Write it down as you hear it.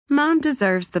Mom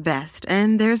deserves the best,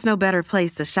 and there's no better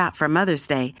place to shop for Mother's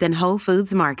Day than Whole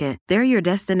Foods Market. They're your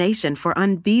destination for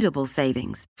unbeatable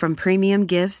savings, from premium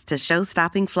gifts to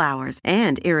show-stopping flowers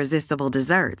and irresistible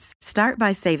desserts. Start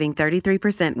by saving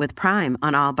 33% with Prime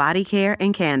on all body care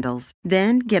and candles.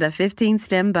 Then get a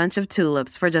 15-stem bunch of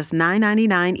tulips for just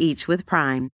 $9.99 each with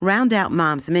Prime. Round out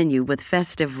Mom's menu with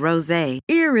festive rosé,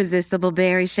 irresistible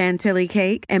berry chantilly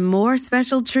cake, and more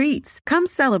special treats. Come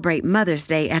celebrate Mother's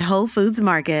Day at Whole Foods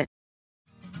Market.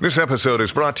 This episode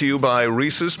is brought to you by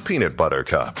Reese's Peanut Butter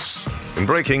Cups. In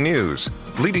breaking news,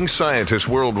 leading scientists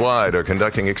worldwide are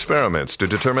conducting experiments to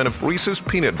determine if Reese's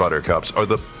Peanut Butter Cups are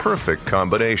the perfect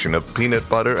combination of peanut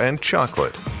butter and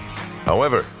chocolate.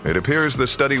 However, it appears the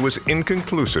study was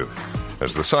inconclusive,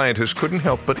 as the scientists couldn't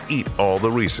help but eat all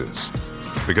the Reese's.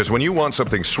 Because when you want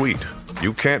something sweet,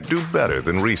 you can't do better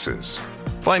than Reese's.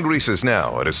 Find Reese's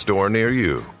now at a store near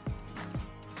you.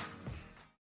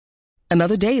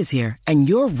 Another day is here, and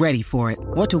you're ready for it.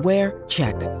 What to wear?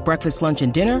 Check. Breakfast, lunch,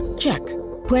 and dinner? Check.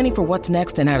 Planning for what's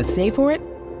next and how to save for it?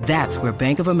 That's where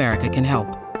Bank of America can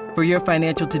help. For your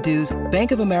financial to-dos,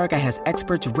 Bank of America has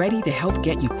experts ready to help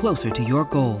get you closer to your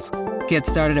goals. Get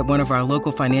started at one of our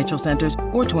local financial centers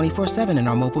or 24/7 in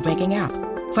our mobile banking app.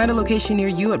 Find a location near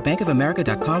you at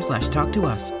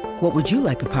bankofamerica.com/talktous. What would you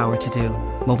like the power to do?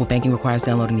 Mobile banking requires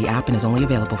downloading the app and is only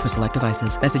available for select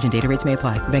devices. Message and data rates may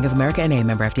apply. Bank of America N.A.,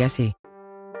 member FDIC.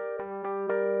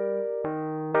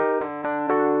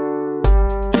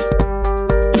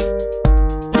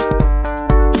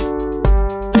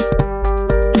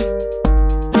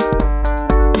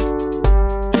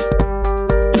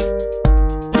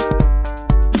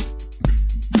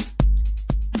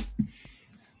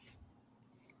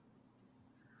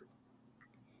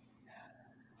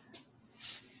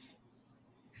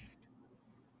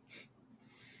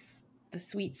 The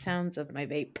sweet sounds of my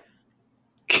vape.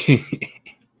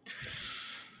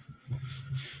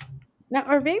 Now,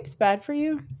 are vapes bad for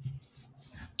you?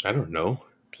 I don't know.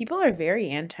 People are very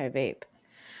anti-vape.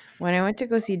 When I went to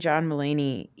go see John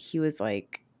Mulaney, he was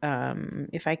like,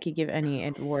 if I could give any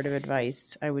word of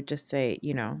advice, I would just say,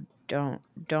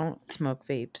 don't smoke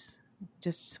vapes.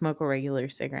 Just smoke a regular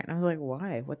cigarette. And I was like,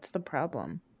 why? What's the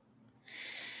problem?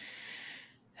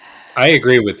 I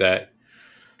agree with that.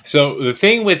 So the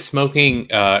thing with smoking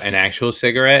an actual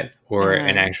cigarette or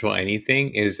an actual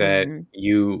anything is that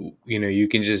you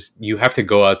have to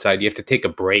go outside. You have to take a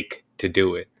break to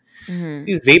do it. Mm-hmm.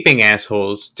 These vaping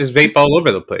assholes just vape all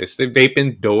over the place. They vape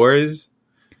indoors.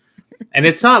 And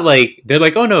it's not like, they're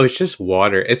like, oh no, it's just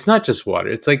water. It's not just water.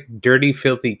 It's like dirty,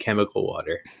 filthy chemical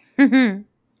water. I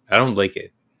don't like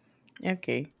it.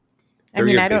 Okay. I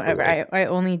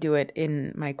only do it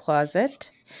in my closet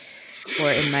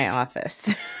or in my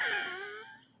office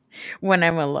when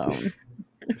I'm alone.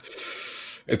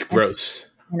 It's gross.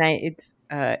 And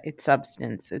it's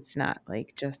substance. It's not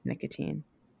like just nicotine.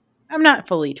 I'm not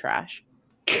fully trash.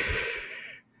 I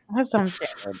have some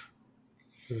standard.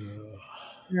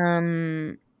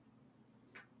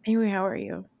 Anyway, how are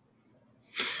you?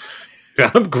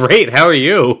 I'm great. How are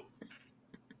you?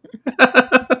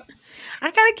 I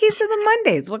got a case of the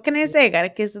Mondays. What can I say? I got a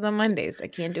case of the Mondays. I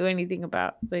can't do anything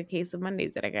about the case of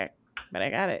Mondays that I got, but I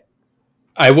got it.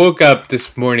 I woke up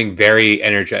this morning very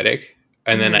energetic,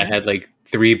 and then I had like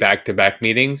 3 back-to-back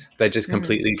meetings that just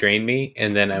completely drained me.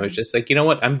 And then I was just like, you know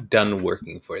what? I'm done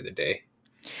working for the day.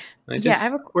 I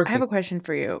have a question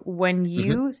for you. When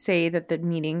you say that the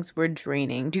meetings were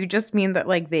draining, do you just mean that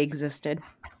like they existed?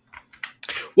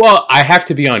 Well, I have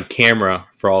to be on camera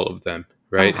for all of them,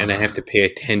 right? And I have to pay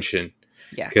attention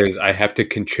because I have to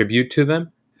contribute to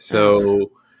them.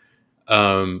 So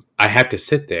I have to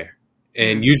sit there.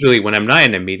 And usually when I'm not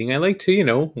in a meeting, I like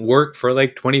to, work for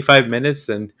like 25 minutes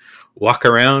and walk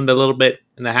around a little bit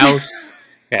in the house,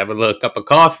 have a little cup of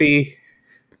coffee.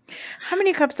 How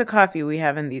many cups of coffee we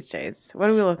have in these days? What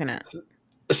are we looking at?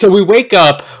 So we wake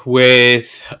up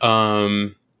with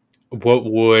what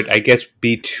would, I guess,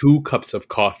 be 2 cups of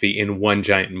coffee in one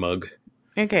giant mug.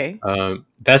 Okay.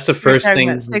 That's the first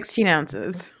thing. 16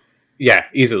 ounces. Yeah,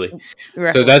 easily.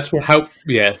 Roughly.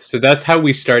 So that's how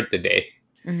we start the day.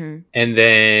 Mm-hmm. And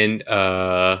then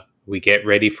we get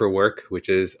ready for work, which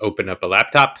is open up a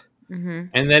laptop. Mm-hmm.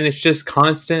 And then it's just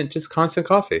constant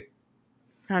coffee.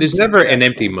 There's never an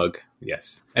empty mug.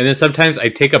 Yes. And then sometimes I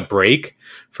take a break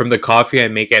from the coffee I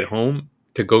make at home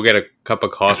to go get a cup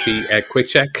of coffee at Quick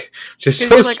Check. Just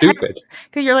so stupid.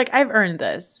 Because you're like, I've earned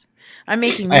this. I'm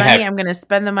making money. I'm going to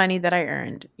spend the money that I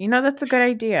earned. That's a good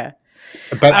idea.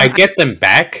 But I get them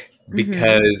back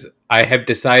because I have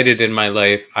decided in my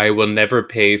life I will never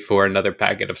pay for another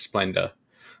packet of Splenda.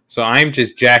 So I'm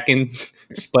just jacking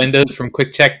Splendas from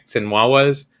Quick Checks and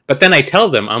Wawas. But then I tell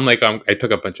them, I'm like, I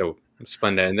took a bunch of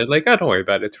Splenda, and they're like, oh, don't worry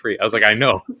about it. It's free. I was like, I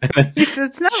know.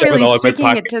 It's not Shove it really all in my sticking it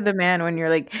pocket. to the man when you're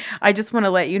like, I just want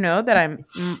to let you know that I'm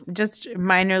just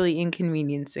minorly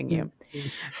inconveniencing you.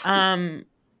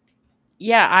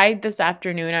 Yeah, this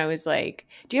afternoon I was like,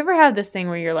 do you ever have this thing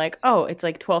where you're like, oh, it's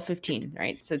like 12:15,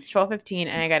 right? So it's 12:15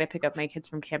 and I got to pick up my kids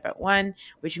from camp at 1,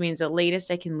 which means the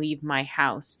latest I can leave my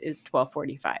house is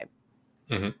 12:45.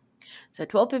 Mm-hmm. So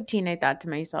 12:15, I thought to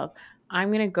myself, I'm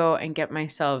going to go and get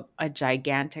myself a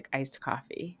gigantic iced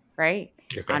coffee, right?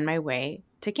 Okay. On my way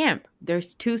to camp.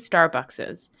 There's 2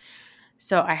 Starbuckses.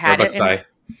 So I had Starbucks it in, eye.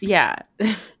 yeah,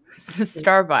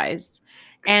 Starbucks.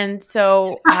 And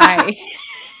so I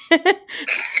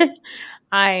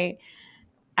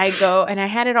go and I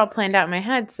had it all planned out in my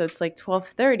head. So it's like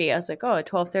 12:30. I was like, oh, at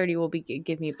 12:30 will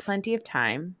give me plenty of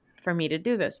time for me to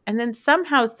do this. And then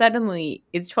somehow suddenly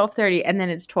it's 12:30 and then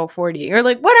it's 12:40. You're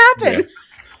like, what happened?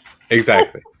 Yeah,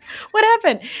 exactly. What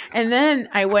happened? And then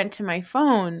I went to my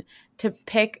phone to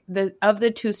pick of the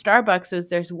 2 Starbuckses,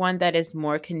 there's one that is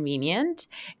more convenient.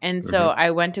 And so I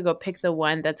went to go pick the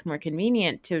one that's more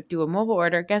convenient to do a mobile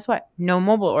order. Guess what? No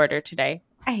mobile order today.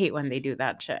 I hate when they do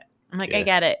that shit. I'm like, I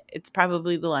get it. It's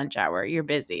probably the lunch hour. You're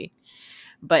busy,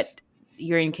 but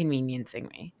you're inconveniencing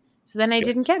me. So then I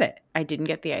didn't get it. I didn't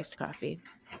get the iced coffee.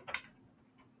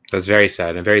 That's very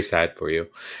sad. I'm very sad for you.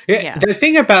 Yeah. The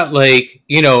thing about like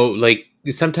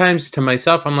sometimes to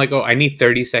myself, I'm like, oh, I need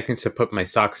 30 seconds to put my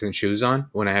socks and shoes on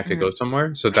when I have to go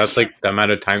somewhere. So that's like the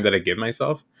amount of time that I give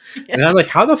myself. And I'm like,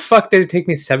 how the fuck did it take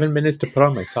me 7 minutes to put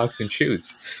on my socks and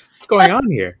shoes? What's going on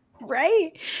here?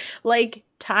 Right? Like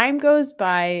time goes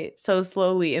by so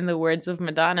slowly in the words of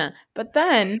Madonna, but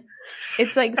then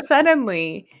it's like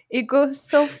suddenly it goes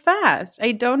so fast.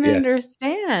 I don't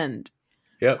understand.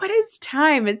 Yep. What is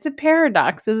time? It's a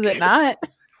paradox, is it not?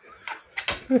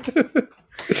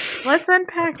 Let's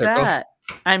unpack that.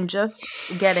 I'm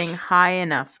just getting high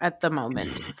enough at the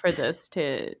moment for this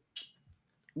to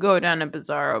go down a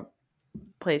bizarro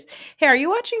place. Hey, are you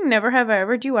watching Never Have I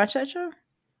Ever? Do you watch that show?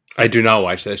 I do not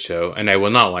watch that show, and I will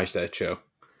not watch that show.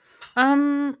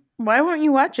 Why won't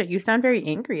you watch it? You sound very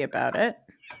angry about it.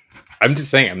 I'm just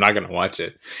saying I'm not going to watch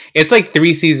it. It's like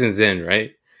 3 seasons in,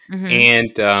 right?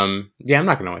 And I'm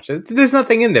not going to watch it. There's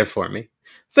nothing in there for me.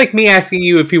 It's like me asking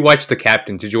you if you watched The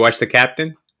Captain. Did you watch The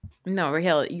Captain? No,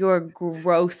 Raheel, you're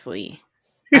grossly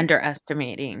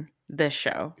underestimating this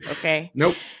show, okay?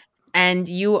 Nope. And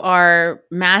you are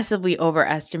massively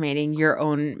overestimating your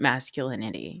own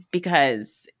masculinity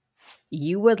because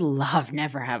you would love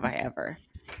Never Have I Ever.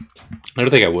 I don't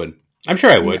think I would. I'm sure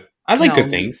I would. I like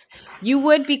good things. You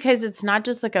would, because it's not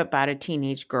just like about a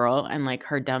teenage girl and like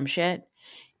her dumb shit.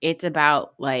 It's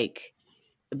about like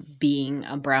being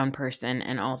a brown person,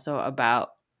 and also about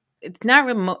it's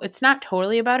not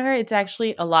totally about her. It's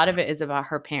actually a lot of it is about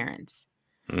her parents.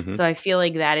 So I feel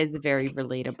like that is a very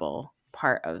relatable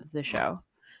part of the show,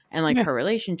 and like her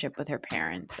relationship with her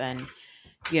parents, and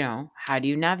how do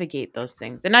you navigate those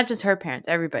things? And not just her parents,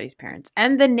 everybody's parents.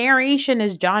 And the narration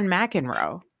is John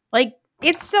McEnroe. Like,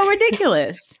 it's so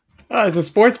ridiculous. It's a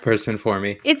sports person for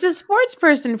me. It's a sports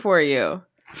person for you.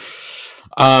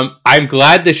 I'm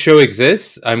glad the show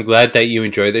exists. I'm glad that you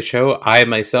enjoy the show. I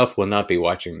myself will not be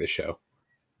watching the show.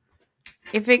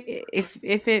 If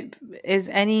it is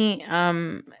any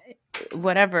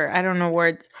whatever, I don't know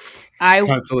words.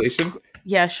 Consolation?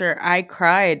 Yeah, sure. I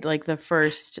cried like the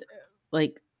first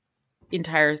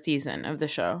entire season of the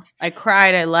show. I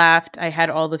cried, I laughed, I had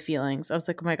all the feelings. I was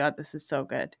like, oh my God, this is so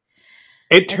good.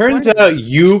 It turns out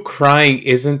you crying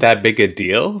isn't that big a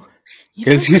deal.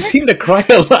 Because you seem to cry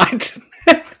a lot.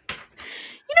 I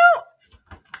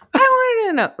wanted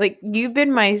to know, like, you've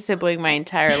been my sibling my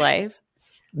entire life.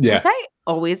 Yeah.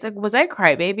 Was I a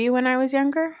crybaby when I was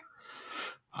younger?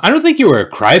 I don't think you were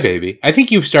a crybaby. I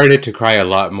think you've started to cry a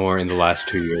lot more in the last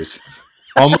 2 years.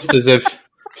 Almost as if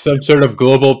some sort of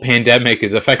global pandemic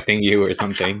is affecting you or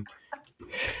something.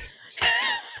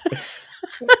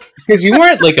 Because you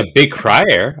weren't like a big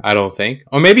crier, I don't think.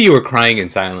 Or maybe you were crying in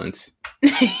silence.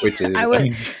 Which is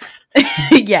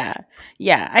yeah.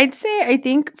 I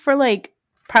think for like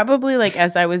probably like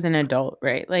as I was an adult,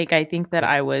 right? Like I think that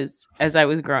as I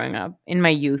was growing up in my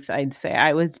youth, I'd say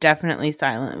I was definitely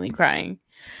silently crying.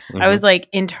 I was like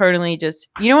internally just,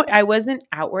 I wasn't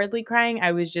outwardly crying.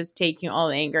 I was just taking all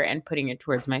the anger and putting it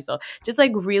towards myself, just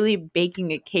like really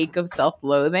baking a cake of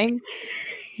self-loathing.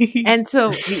 And so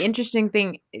the interesting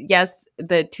thing, yes,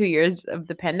 the 2 years of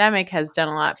the pandemic has done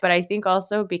a lot, but I think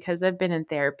also because I've been in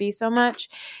therapy so much,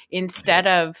 instead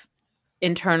of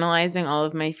internalizing all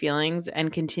of my feelings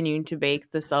and continuing to bake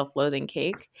the self-loathing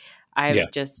cake,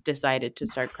 I've just decided to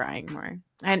start crying more.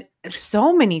 And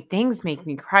so many things make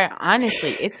me cry.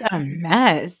 Honestly, it's a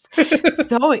mess.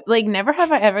 So, like, never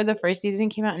have I ever. The first season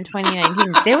came out in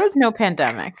 2019. There was no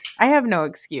pandemic. I have no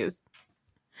excuse.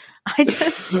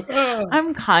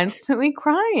 I'm constantly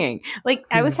crying. Like,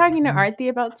 I was talking to Arthi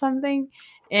about something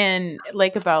and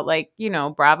like about like,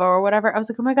 Bravo or whatever. I was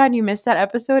like, oh my God, you missed that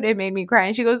episode. It made me cry.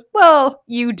 And she goes, well,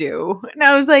 you do. And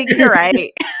I was like, you're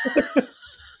right.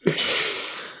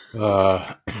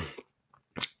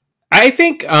 I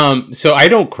think so I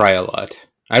don't cry a lot.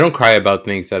 I don't cry about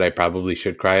things that I probably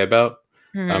should cry about.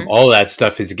 All that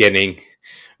stuff is getting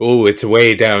it's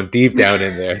way down, deep down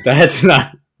in there.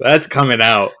 That's coming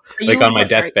out like on my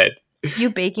deathbed. Are you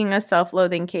baking a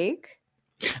self-loathing cake?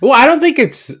 Well, I don't think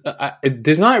it's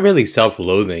there's not really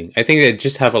self-loathing. I think I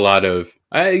just have a lot of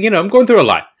I'm going through a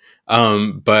lot.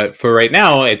 But for right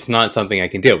now, it's not something I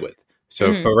can deal with.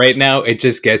 So for right now, it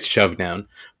just gets shoved down.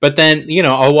 But then,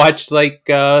 I'll watch like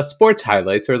sports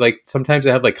highlights or like sometimes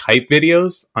I have like hype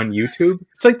videos on YouTube.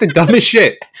 It's like the dumbest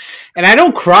shit. And I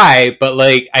don't cry, but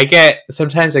like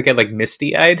sometimes I get like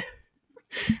misty eyed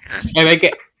and I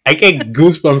get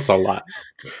goosebumps a lot.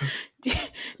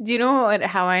 Do you know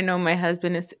how I know my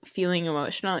husband is feeling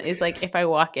emotional? Is like if I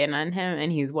walk in on him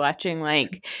and he's watching,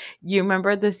 like, you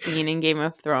remember the scene in Game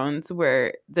of Thrones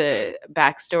where the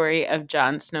backstory of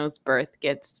Jon Snow's birth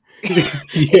gets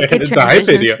the hype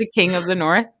video, the King of the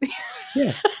North.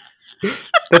 Yeah,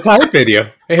 that's a hype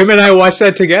video. Him and I watched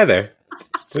that together.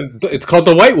 It's called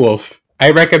The White Wolf.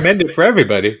 I recommend it for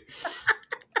everybody.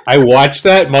 I watched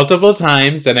that multiple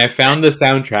times and I found the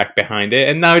soundtrack behind it,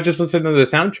 and now I just listen to the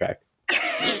soundtrack.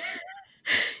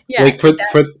 Yeah, like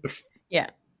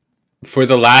for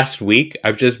the last week,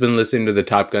 I've just been listening to the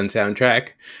Top Gun soundtrack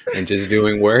and just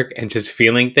doing work and just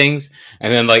feeling things.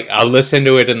 And then like I'll listen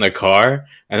to it in the car,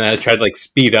 and then I try to like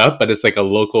speed up, but it's like a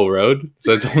local road,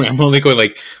 so I'm only going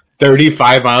like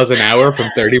 35 miles an hour from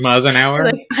 30 miles an hour.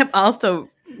 Like, I'm also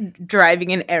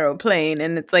driving an aeroplane,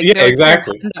 and it's like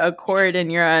exactly you're on a Accord and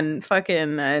you're on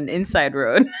fucking an inside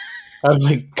road. I'm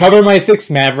like, cover my 6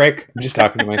 Maverick. I'm just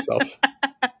talking to myself.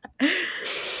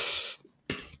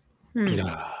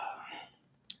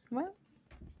 Well,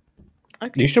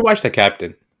 okay. You should watch The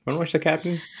Captain. Want to watch The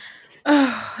Captain?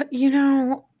 I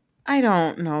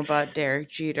don't know about Derek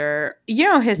Jeter.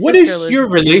 His what sister is your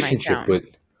relationship with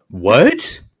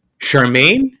what?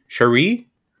 Charmaine? Cherie?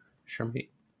 Charmaine.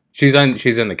 She's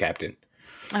in The Captain.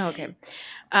 Oh, okay.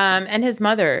 And his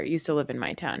mother used to live in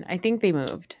my town. I think they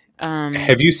moved.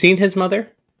 Have you seen his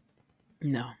mother?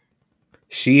 No.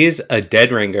 She is a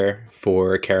dead ringer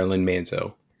for Carolyn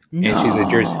Manzo. No.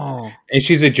 And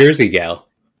she's a Jersey gal.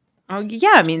 Oh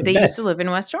yeah, I mean they used to live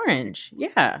in West Orange.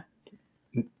 Yeah.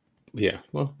 Yeah.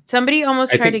 Well, somebody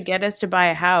almost tried to get us to buy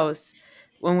a house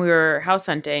when we were house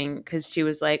hunting, because she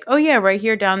was like, "Oh yeah, right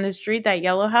here down the street, that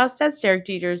yellow house, that's Derek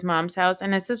Jeter's mom's house,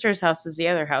 and his sister's house is the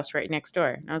other house right next door."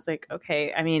 And I was like,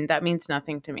 "Okay, I mean that means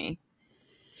nothing to me."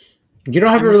 You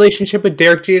don't have a relationship with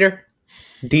Derek Jeter?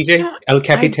 DJ El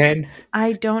Capitan?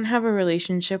 I don't have a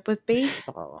relationship with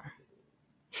baseball.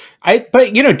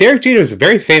 But Derek Jeter is a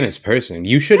very famous person.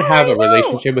 You should have a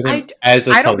relationship with him as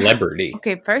a celebrity.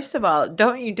 Okay, first of all,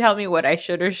 don't you tell me what I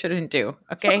should or shouldn't do.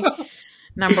 Okay,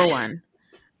 number one,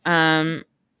 and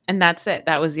that's it.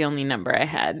 That was the only number I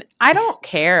had. I don't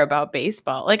care about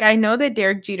baseball. Like, I know that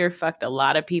Derek Jeter fucked a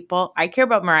lot of people. I care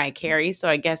about Mariah Carey, so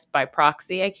I guess by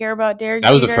proxy, I care about Derek.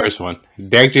 That was the first one.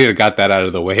 Derek Jeter got that out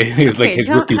of the way. It was like his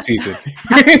rookie season.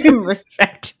 Have some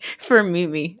respect for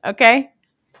Mimi, okay?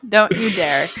 Don't you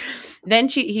dare. Then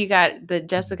he got the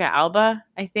Jessica Alba,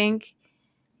 I think.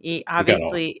 He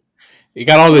obviously... You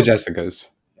got all the Jessicas.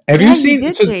 Have you seen...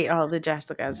 He did date all the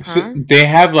Jessicas, huh? So they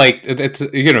have like... It's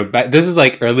this is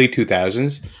like early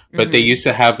 2000s, but they used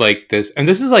to have like this... And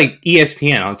this is like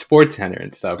ESPN on SportsCenter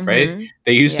and stuff, right?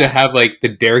 They used to have like the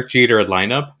Derek Jeter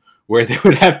lineup where they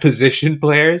would have position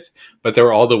players, but they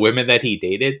were all the women that he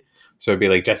dated. So it'd be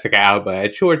like Jessica Alba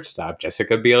at shortstop,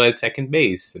 Jessica Biel at second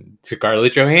base, and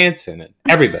Scarlett Johansson, and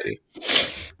everybody.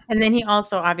 And then he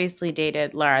also obviously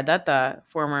dated Lara Dutta,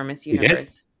 former Miss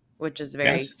Universe, which is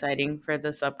very exciting for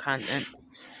the subcontinent.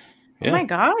 Yeah. Oh my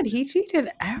God, he cheated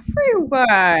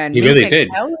everyone. He really did.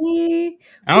 Kelly.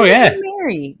 Oh yeah,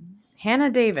 Mary,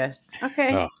 Hannah Davis.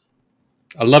 Okay,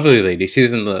 a lovely lady.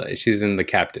 She's in the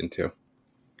Captain too.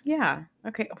 Yeah.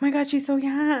 Okay. Oh my God, she's so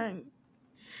young.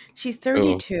 She's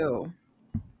 32. Oh.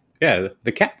 Yeah,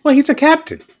 well, he's a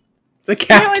captain. The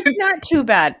captain. It's not too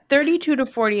bad. 32 to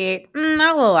 48.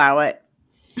 I'll allow it.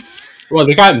 Well,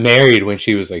 they got married when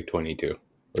she was like 22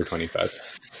 or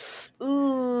 25.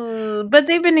 But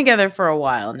they've been together for a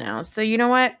while now. So you know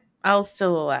what? I'll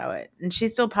still allow it. And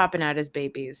she's still popping out as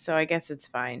babies, so I guess it's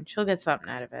fine. She'll get something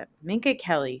out of it. Minka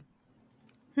Kelly.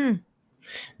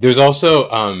 There's also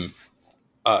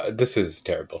this is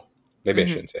terrible. Maybe I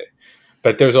Mm-hmm. shouldn't say it.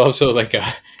 But there's also like a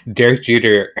Derek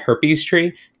Jeter herpes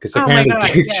tree because Oh my apparently God,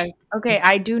 Derek. yes. Okay,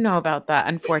 I do know about that,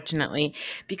 unfortunately,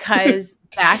 because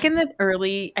back in the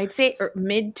early, I'd say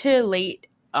mid to late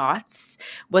aughts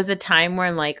was a time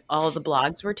when like all the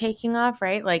blogs were taking off,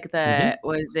 right? Like Mhm.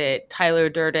 was it Tyler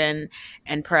Durden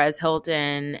and Perez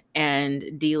Hilton and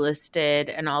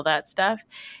Delisted and all that stuff.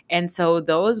 And so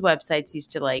those websites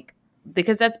used to like,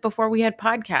 because that's before we had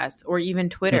podcasts or even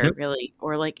Twitter Mhm. really,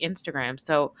 or like Instagram.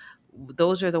 So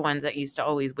those are the ones that used to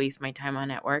always waste my time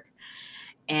on at work.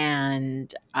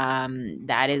 And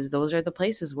those are the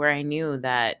places where I knew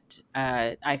that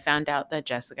I found out that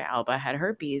Jessica Alba had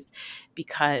herpes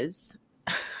because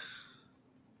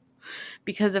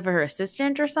because of her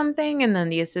assistant or something, and then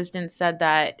the assistant said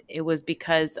that it was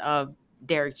because of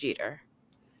Derek Jeter.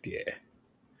 Yeah.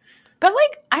 But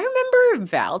like I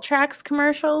remember Valtrax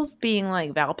commercials being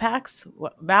like Valpax.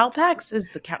 Valpax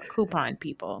is the coupon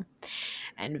people,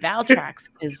 and Valtrax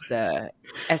is the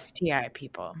STI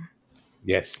people.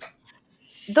 Yes.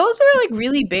 Those were like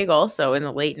really big also in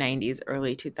the late 90s,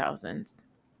 early 2000s.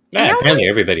 And Yeah. now I'm Apparently like,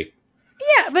 everybody.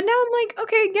 yeah, but now I'm like,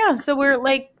 okay, yeah. So we're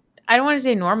like, I don't want to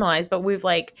say normalized, but we've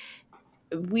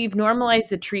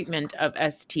normalized the treatment of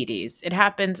STDs. It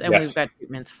happens and we've Yes. got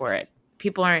treatments for it.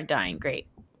 People aren't dying. Great.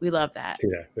 We love that.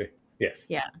 Exactly. Yes.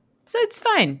 Yeah. So it's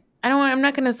fine. I'm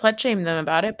not going to slut shame them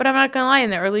about it, but I'm not going to lie. In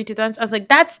the early 2000s, I was like,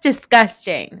 that's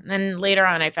disgusting. And then later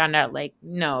on, I found out like,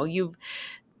 no,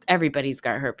 everybody's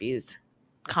got herpes.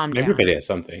 Calm down. Everybody has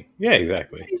something. Yeah.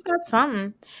 Exactly. He's got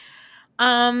something.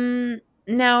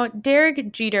 Now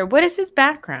Derek Jeter, what is his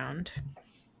background?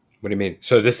 What do you mean?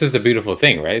 So this is a beautiful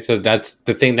thing, right? So that's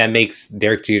the thing that makes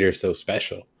Derek Jeter so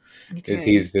special. Is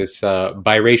Okay. he's this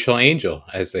biracial angel,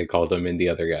 as they called him in the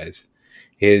other guys.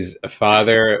 His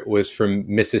father was from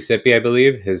Mississippi, I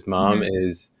believe. His mom Mhm.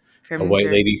 is From a New white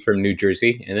Jersey. lady from New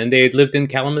Jersey, and then they had lived in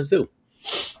Kalamazoo.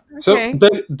 So Okay.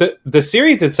 the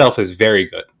series itself is very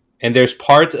good, and there's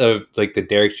parts of like the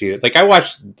Derek Jeter. Like I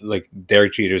watched like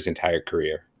Derek Jeter's entire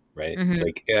career, right? Hmm.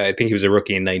 Like I think he was a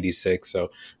rookie in '96. So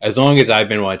as long as I've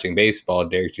been watching baseball,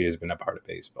 Derek Jeter's been a part of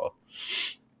baseball.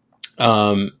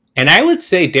 And I would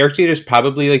say Derek Jeter is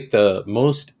probably like the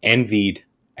most envied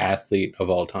athlete of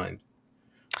all time.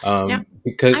 Now,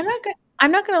 Because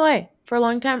I'm not gonna lie. For a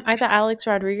long time, I thought Alex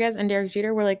Rodriguez and Derek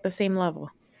Jeter were like the same level.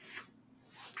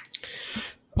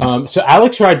 so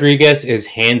Alex Rodriguez is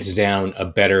hands down a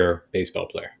better baseball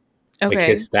player. Like Okay.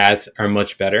 his stats are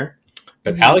much better.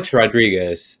 But Hmm. Alex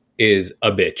Rodriguez is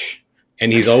a bitch.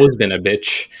 And he's always been a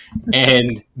bitch.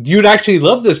 And you'd actually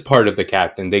love this part of the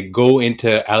captain. They go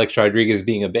into Alex Rodriguez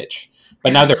being a bitch.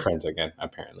 But now they're friends again,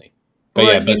 apparently. But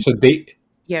Well, yeah, but so they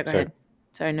yeah. Go sorry. ahead.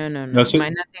 Sorry. No. No. No, No. so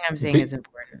Nothing I'm saying they is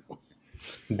important.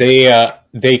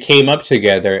 they came up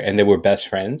together and they were best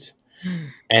friends.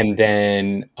 And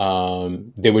then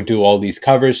they would do all these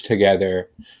covers together.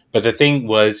 But the thing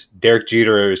was, Derek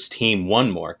Jeter's team won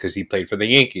more because he played for the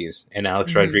Yankees, and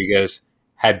Alex Hmm. Rodriguez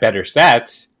had better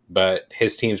stats, but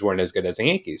his teams weren't as good as the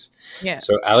Yankees. Yeah.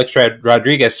 So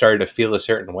Rodriguez started to feel a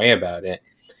certain way about it,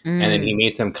 and then he Mm.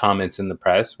 made some comments in the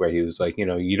press where he was like,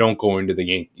 you don't go into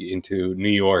into New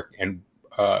York and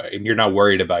you're not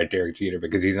worried about Derek Jeter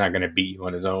because he's not going to beat you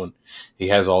on his own. He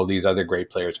has all these other great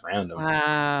players around him,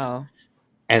 Wow.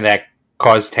 and that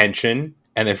caused tension.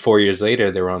 And then 4 years later,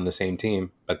 they were on the same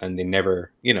team, but then they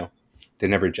never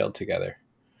gelled together.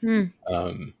 Hmm.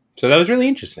 So that was really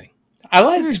interesting. I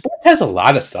like Hmm. sports has a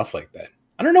lot of stuff like that.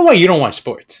 I don't know why you don't watch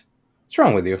sports. What's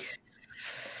wrong with you?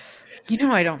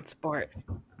 I don't sport.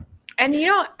 And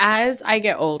as I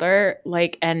get older,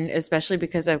 like, and especially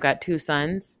because I've got two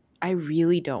sons, I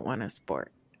really don't want to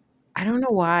sport. I don't know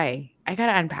why. I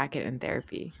gotta unpack it in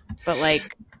therapy. But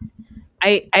like,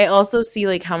 I also see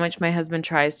like how much my husband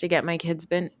tries to get what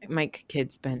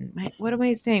am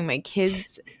I saying? My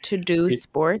kids to do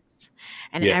sports.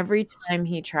 And Yeah, every time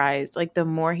he tries, like the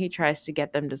more he tries to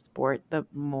get them to sport, the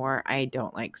more I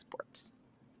don't like sports.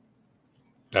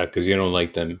 because you don't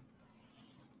like them.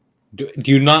 Do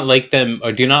you not like them,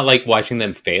 or do you not like watching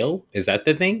them fail? Is that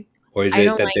the thing, or is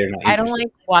it that they're not I don't interested?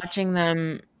 like watching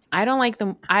them. I don't like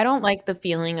them. I don't like the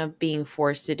feeling of being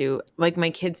forced to do, like my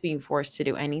kids being forced to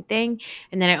do anything.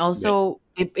 And then I Yeah, also,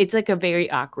 it's like a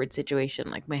very awkward situation.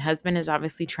 Like my husband is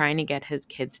obviously trying to get his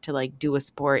kids to like do a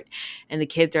sport, and the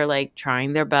kids are like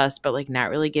trying their best, but like not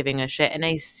really giving a shit. And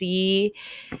I see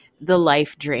the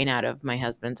life drain out of my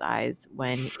husband's eyes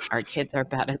when our kids are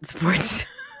bad at sports.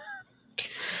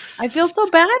 I feel so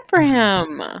bad for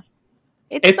him.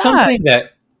 It It's sucks. something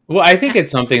that, well, I think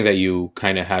it's something that you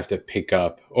kind of have to pick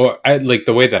up, or I, like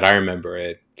the way that I remember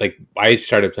it. Like I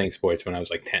started playing sports when I was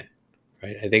like 10,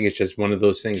 right? I think it's just one of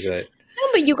those things that, No,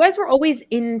 but you guys were always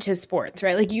into sports,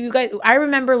 right? Like you guys, I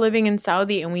remember living in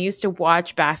Saudi and we used to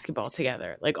watch basketball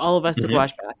together. Like all of us would Mhm.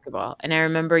 watch basketball. And I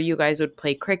remember you guys would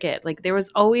play cricket. Like there was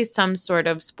always some sort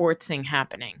of sports thing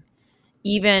happening.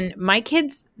 Even my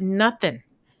kids, nothing.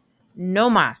 No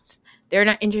mas. They're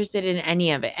not interested in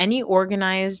any of it. Any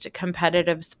organized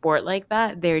competitive sport like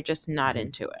that, they're just not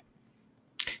into it.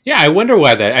 Yeah, I wonder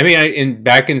why that. I mean, in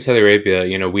back in Saudi Arabia,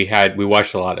 we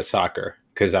watched a lot of soccer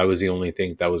because that was the only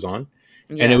thing that was on,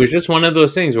 and it Yeah. was just one of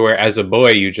those things where, as a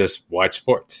boy, you just watch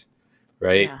sports,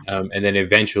 right? Yeah. And then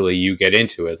eventually you get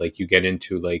into it, like you get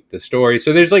into like the story.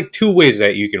 So there's like two ways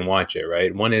that you can watch it,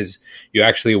 right? One is you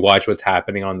actually watch what's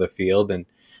happening on the field, and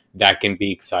that can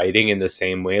be exciting in the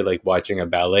same way like watching a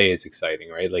ballet is exciting,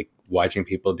 right? Like watching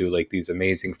people do like these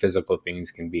amazing physical things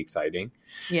can be exciting.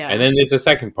 And Yeah. then there's a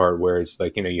second part where it's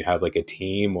like, you have like a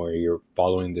team where you're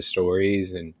following the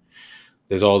stories and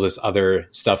there's all this other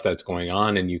stuff that's going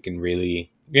on. And you can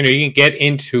really, you can get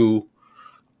into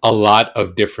a lot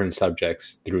of different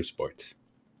subjects through sports.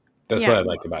 That's what Yeah. I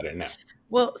like about it now.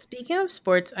 Well, speaking of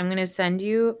sports, I'm going to send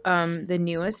you the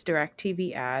newest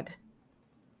DirecTV ad.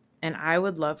 And I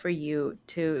would love for you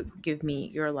to give me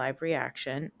your live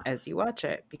reaction as you watch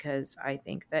it because I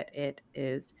think that it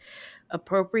is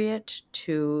appropriate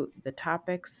to the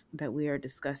topics that we are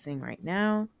discussing right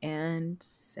now. And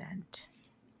sent.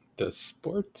 The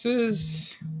sports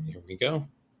is, here we go.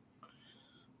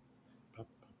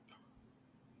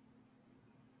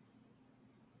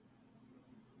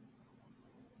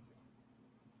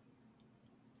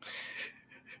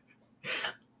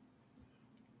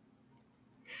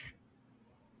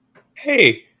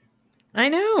 Hey, I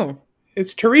know.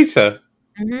 it's Teresa.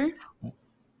 Mm-hmm.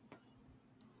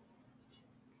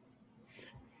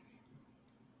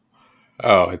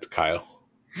 Oh, it's Kyle.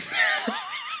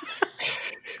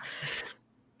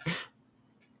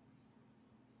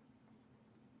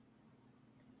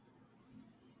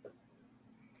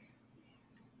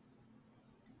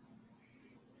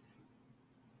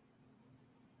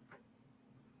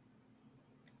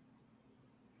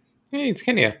 Hey, it's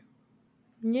Kenya.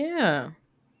 Yeah.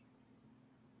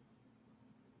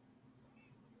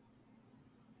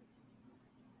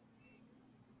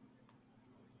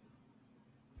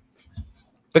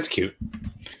 That's cute.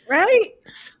 Right?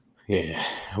 Yeah.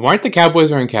 Why aren't the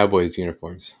Cowboys wearing Cowboys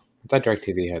uniforms? I thought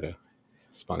DirecTV had a Oh,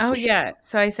 sponsorship. yeah.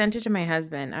 So I sent it to my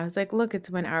husband. I was like, look, it's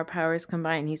when our powers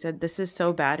combine. He said, this is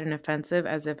so bad and offensive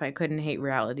as if I couldn't hate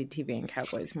reality TV and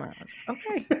Cowboys more. I was like,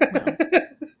 okay, well,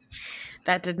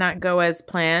 that did not go as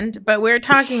planned. But we're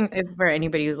talking, if for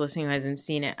anybody who's listening who hasn't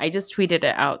seen it, I just tweeted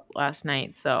it out last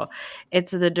night. So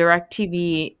it's the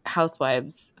DirecTV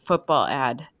Housewives football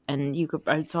ad. And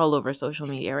it's all over social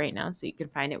media right now. So you can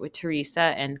find it with Teresa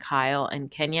and Kyle and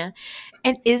Kenya.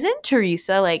 And isn't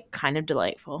Teresa like kind of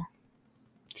delightful?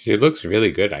 She looks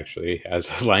really good, actually, as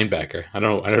a linebacker. I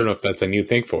don't know if that's a new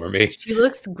thing for me. She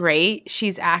looks great.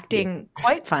 She's Yeah, acting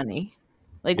quite funny.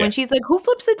 Like when yeah, she's like, "Who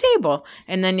flips the table?"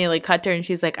 And then you like cut to her and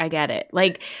she's like, "I get it."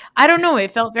 Like I don't know,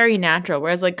 it felt very natural.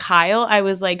 Whereas like Kyle, I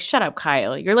was like, "Shut up,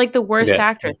 Kyle. You're like the worst yeah.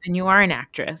 actress, and you are an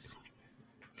actress."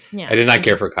 I Yeah, did not and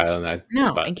care for Kyle in that no,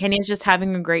 spot. and Kenya's just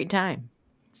having a great time. Yeah.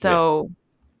 So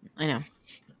I know.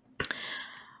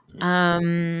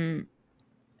 Um.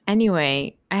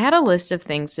 Anyway, I had a list of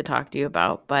things to talk to you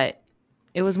about, but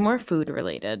it was more food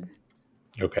related.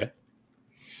 Okay.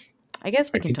 I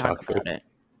guess we I can can talk talk about food. it.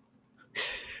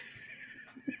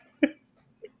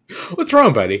 What's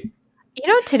wrong, buddy?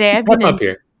 Today I've Pop been up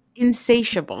here.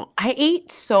 insatiable. I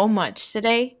ate so much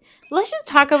today. Let's just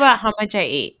talk about how much I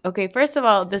ate. Okay, first of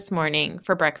all, this morning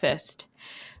for breakfast,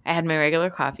 I had my regular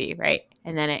coffee, right?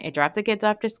 And then I dropped the kids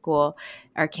off to school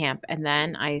or camp. And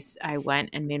then I went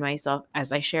and made myself,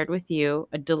 as I shared with you,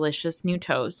 a delicious new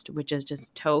toast, which is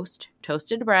just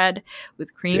toasted bread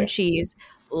with cream Yeah. cheese,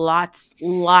 lots,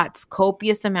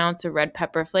 copious amounts of red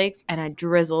pepper flakes, and a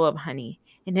drizzle of honey.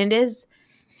 And it is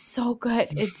so good.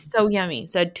 It's so yummy.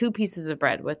 So I had 2 pieces of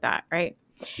bread with that, right?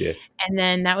 Yeah. And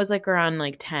then that was like around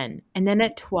like 10. And then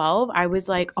at 12, I was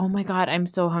like, oh my God, I'm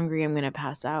so hungry. I'm going to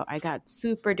pass out. I got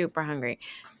super duper hungry.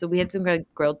 So we had some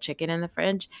grilled chicken in the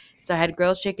fridge. So I had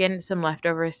grilled chicken, some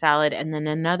leftover salad, and then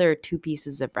another 2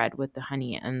 pieces of bread with the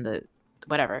honey and the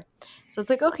whatever. So it's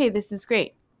like, okay, this is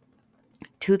great.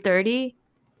 2:30,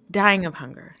 dying of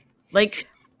hunger. Like,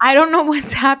 I don't know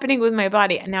what's happening with my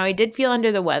body. Now, I did feel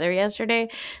under the weather yesterday.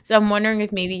 So I'm wondering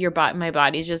if maybe my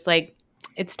body's just like,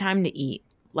 it's time to eat.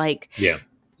 Like Yeah.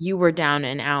 you were down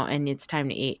and out and it's time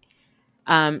to eat.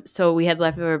 So we had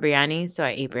leftover biryani, so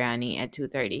I ate biryani at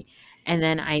 2:30. And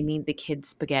then I made the kids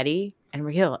spaghetti and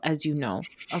Raheel, as you know,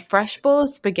 a fresh bowl of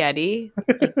spaghetti,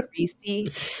 like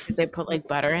greasy, because I put like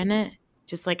butter in it,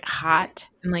 just like hot,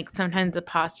 and like sometimes the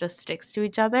pasta sticks to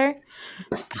each other.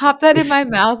 Pop that in my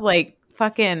mouth like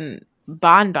fucking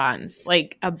bonbons,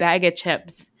 like a bag of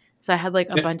chips. So I had like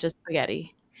a bunch of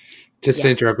spaghetti. Just to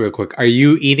Yes, interrupt real quick, are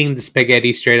you eating the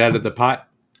spaghetti straight out of the pot?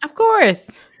 of course.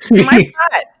 It's my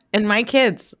pot and my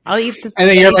kids. I'll eat the And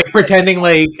then you're spaghetti. like pretending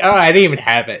like, oh, I didn't even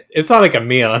have it. It's not like a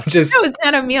meal. I'm just. No, it's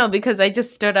not a meal because I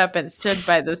just stood up and stood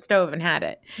by the stove and had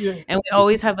it. Yeah. And we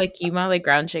always have like keema, like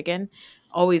ground chicken,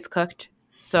 always cooked.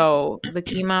 So the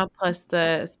keema plus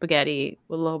the spaghetti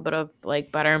with a little bit of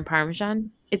like butter and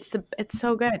parmesan. It's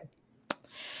so good.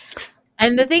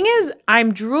 And the thing is,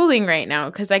 I'm drooling right now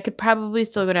because I could probably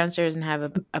still go downstairs and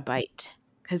have a bite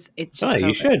because it's Oh, just so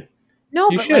you good. should. No,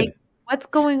 You but should. like, what's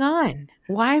going on?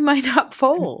 Why am I not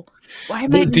full? Why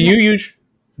am I? Do you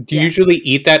usually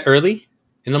eat that early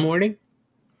in the morning?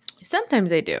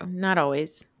 Sometimes I do, not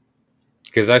always.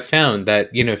 Because I found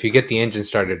that, if you get the engine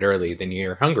started early, then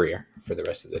you're hungrier for the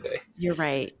rest of the day. You're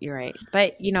right. You're right.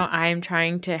 But, I'm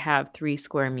trying to have 3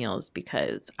 square meals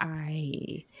because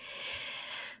I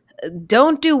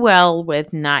don't do well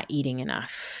with not eating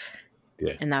enough.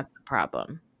 Yeah. And that's the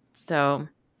problem. So,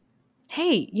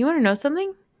 hey, you want to know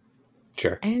something?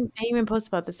 Sure. I didn't even post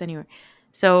about this anywhere.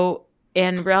 So,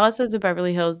 in Real Housewives of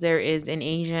Beverly Hills, there is an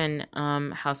Asian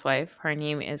housewife. Her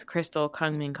name is Crystal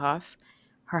Kung Minkoff.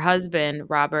 Her husband,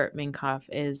 Robert Minkoff,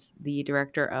 is the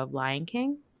director of Lion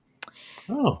King.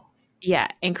 Oh. Yeah,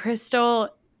 and Crystal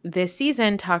this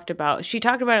season talked about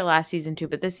it last season too,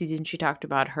 but this season she talked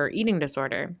about her eating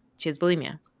disorder. She has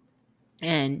bulimia.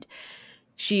 And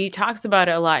she talks about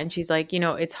it a lot and she's like,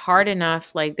 it's hard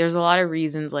enough, like there's a lot of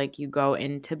reasons like you go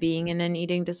into being in an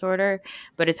eating disorder,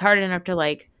 but it's hard enough to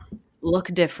like look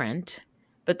different.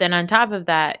 But then on top of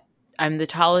that, I'm the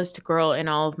tallest girl in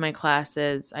all of my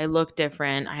classes. I look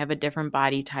different. I have a different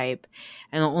body type.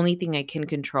 And the only thing I can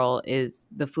control is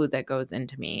the food that goes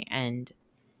into me and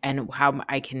how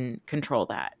I can control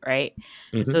that, right?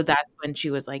 Mm-hmm. So that's when she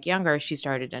was like younger, she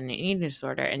started an eating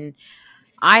disorder. And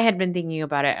I had been thinking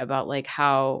about it, about like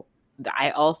how I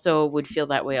also would feel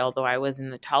that way, although I wasn't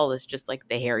the tallest, just like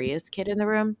the hairiest kid in the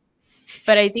room.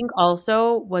 But I think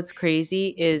also what's crazy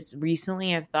is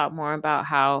recently I've thought more about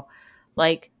how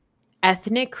like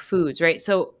ethnic foods, right?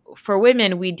 So for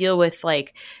women, we deal with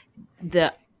like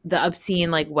the obscene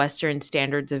like Western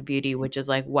standards of beauty, which is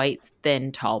like white,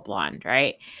 thin, tall, blonde,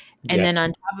 right? And then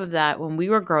on top of that, when we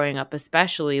were growing up,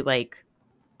 especially like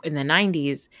in the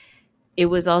 90s, it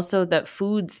was also that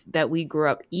foods that we grew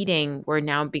up eating were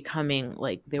now becoming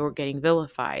like they were getting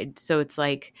vilified. So it's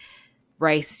like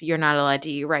rice, you're not allowed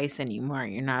to eat rice anymore.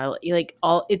 You're not like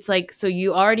all it's like, so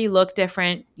you already look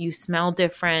different, you smell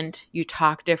different, you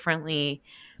talk differently.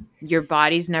 Your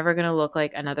body's never going to look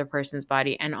like another person's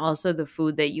body. And also the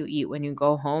food that you eat when you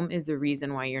go home is the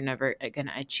reason why you're never going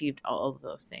to achieve all of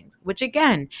those things, which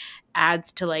again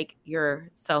adds to like your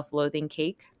self-loathing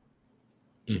cake.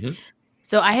 Mm-hmm.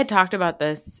 So I had talked about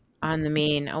this on the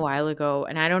main a while ago,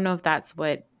 and I don't know if that's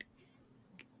what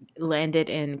landed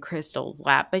in Crystal's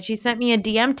lap, but she sent me a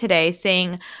DM today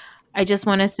saying, I just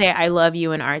want to say I love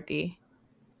you and Aarti.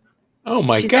 Oh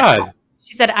my God.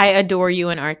 She said, I adore you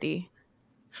and Aarti.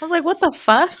 I was like, what the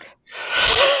fuck?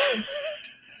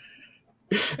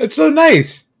 It's so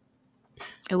nice.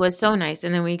 It was so nice.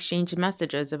 And then we exchanged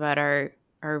messages about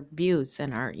our views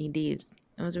and our EDs.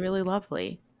 It was really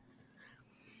lovely.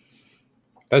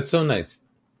 That's so nice.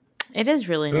 It is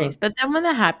really nice. But then when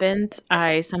that happens,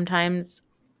 I sometimes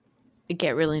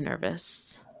get really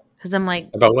nervous. Because I'm like...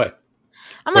 About what?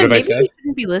 I'm what like, maybe you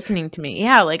shouldn't be listening to me.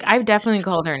 Yeah, like I've definitely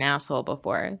called her an asshole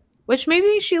before. Which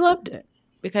maybe she loved it.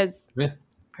 Because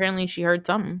apparently she heard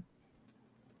something.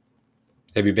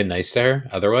 Have you been nice to her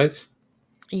otherwise?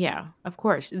 Yeah, of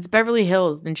course. It's Beverly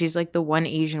Hills, and she's like the one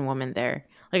Asian woman there.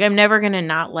 Like, I'm never going to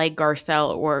not like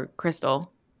Garcelle or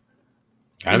Crystal.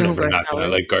 I'm never not going to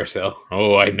like Garcelle.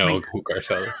 Oh, I know who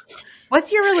Garcelle is.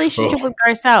 What's your relationship with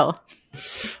Garcelle?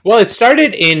 Well, it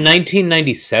started in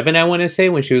 1997, I want to say,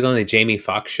 when she was on the Jamie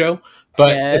Foxx show.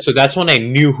 But so that's when I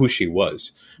knew who she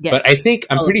was. Yes. But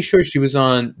I'm pretty sure she was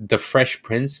on The Fresh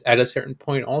Prince at a certain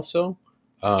point also.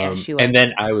 Yeah, she was. And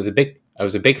then I was a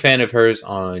big fan of hers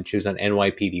she was on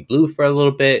NYPD Blue for a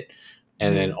little bit,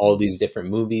 and then all these different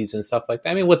movies and stuff like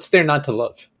that. I mean, what's there not to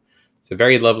love? It's a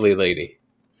very lovely lady.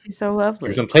 She's so lovely.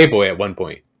 She was on Playboy at one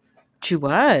point. She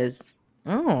was.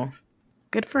 Oh,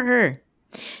 good for her.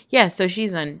 Yeah, so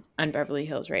she's on Beverly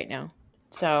Hills right now.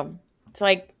 So it's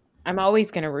like I'm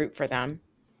always going to root for them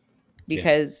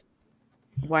because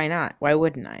Why not? Why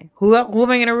wouldn't I? Who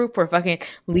am I going to root for? Fucking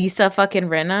Lisa fucking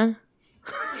Rinna?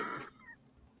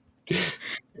 Is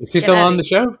she Get still out on of the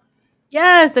show?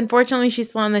 Yes, unfortunately, she's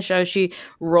still on the show. She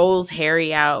rolls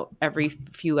Harry out every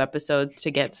few episodes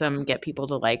to get people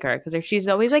to like her because she's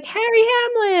always like, Harry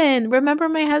Hamlin, remember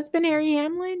my husband, Harry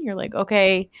Hamlin? You're like,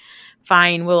 okay,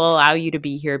 fine, we'll allow you to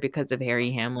be here because of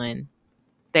Harry Hamlin.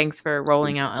 Thanks for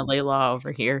rolling out LA Law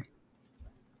over here.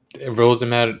 It rolls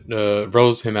him out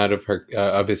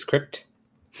of his crypt.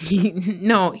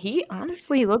 No, he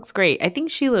honestly looks great. I think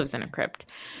she lives in a crypt.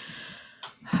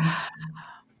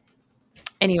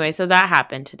 Anyway, so that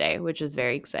happened today, which is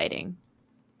very exciting.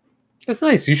 That's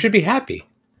nice. You should be happy.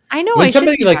 I know. When I should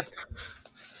somebody be like happy.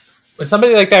 when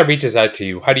somebody like that reaches out to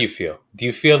you, how do you feel? Do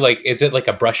you feel like, is it like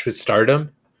a brush with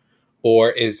stardom, or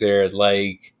is there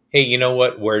like, hey, you know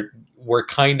what, we're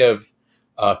kind of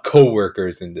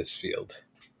co-workers in this field?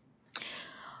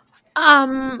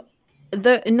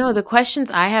 The questions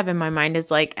I have in my mind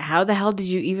is like, how the hell did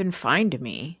you even find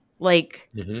me? Like,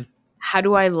 how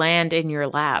do I land in your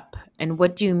lap? And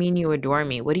what do you mean you adore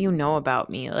me? What do you know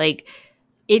about me? Like,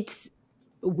 it's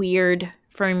weird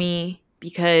for me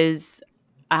because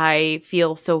I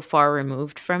feel so far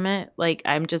removed from it. Like,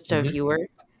 I'm just a viewer.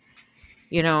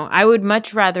 You know, I would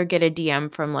much rather get a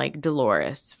DM from like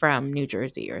Dolores from New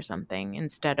Jersey or something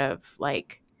instead of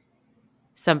like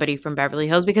somebody from Beverly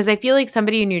Hills, because I feel like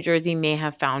somebody in New Jersey may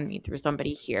have found me through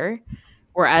somebody here.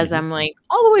 Whereas I'm like,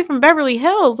 all the way from Beverly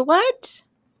Hills, what?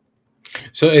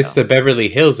 So it's the Beverly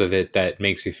Hills of it that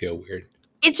makes you feel weird.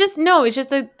 It's just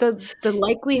the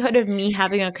likelihood of me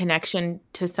having a connection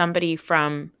to somebody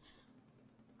from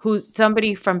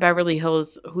Beverly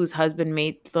Hills whose husband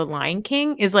made The Lion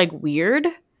King is like weird.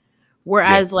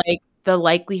 Whereas like the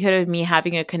likelihood of me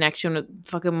having a connection with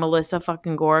fucking Melissa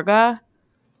fucking Gorga,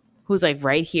 who's like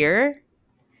right here.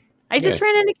 I just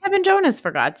ran into Kevin Jonas,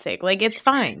 for God's sake. Like, it's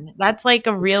fine. That's like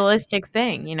a realistic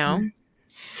thing, you know?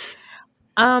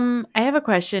 I have a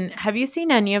question. Have you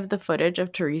seen any of the footage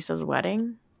of Teresa's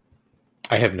wedding?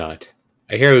 I have not.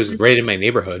 I hear it was right in my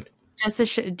neighborhood.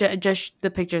 Just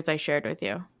the pictures I shared with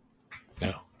you.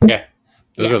 No. Yeah.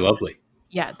 Those are lovely.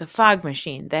 Yeah, the fog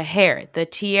machine, the hair, the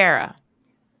tiara,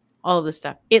 all of the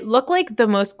stuff. It looked like the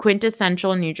most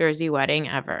quintessential New Jersey wedding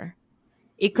ever.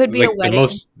 It could be like a wedding. The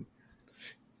most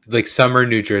like summer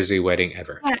New Jersey wedding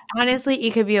ever. Yeah, honestly,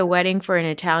 it could be a wedding for an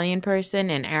Italian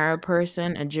person, an Arab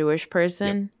person, a Jewish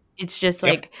person. It's just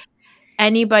like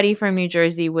anybody from New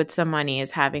Jersey with some money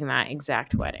is having that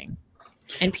exact wedding.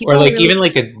 And people, or like really,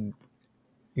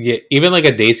 even like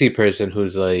a Daisy person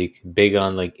who's like big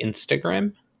on like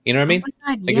Instagram. You know what I mean? Oh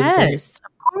my God, like, yes,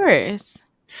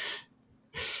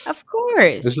 of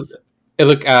course.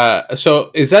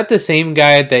 So is that the same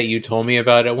guy that you told me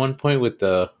about at one point with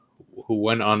who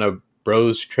went on a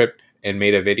bros trip and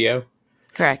made a video?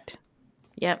 Correct.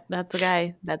 Yep, that's the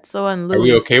guy. That's the one. Louis. Are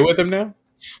we okay with him now?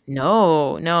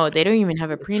 No, they don't even have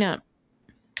a prenup.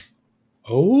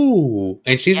 Oh,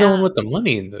 and she's the one with the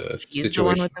money in the She's situation. the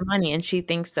one with the money, and she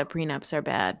thinks that prenups are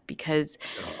bad because,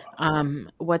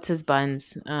 what's his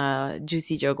buns?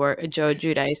 Juicy Joe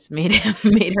Giudice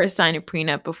made her sign a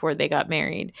prenup before they got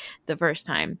married the first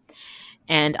time,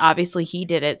 and obviously he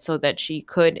did it so that she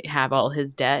could have all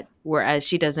his debt, whereas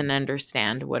she doesn't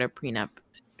understand what a prenup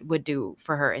would do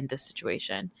for her in this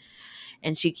situation,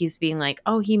 and she keeps being like,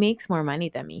 "Oh, he makes more money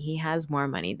than me. He has more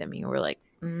money than me." And we're like,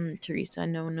 Teresa,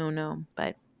 no.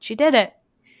 But she did it.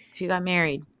 She got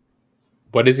married.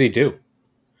 What does he do?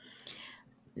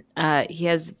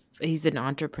 He's an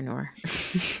entrepreneur.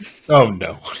 Oh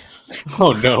no.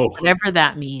 Oh no. Whatever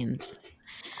that means.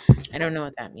 I don't know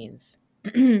what that means.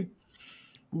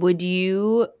 Would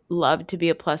you love to be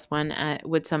a +1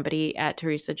 with somebody at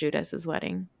Teresa Giudice's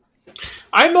wedding?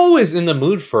 I'm always in the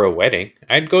mood for a wedding.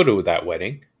 I'd go to that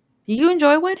wedding. You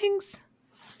enjoy weddings?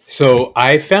 So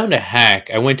I found a hack.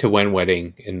 I went to one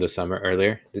wedding in the summer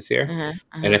earlier this year,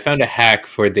 and I found a hack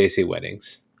for Daisy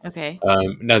weddings. Okay.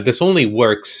 Now this only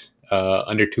works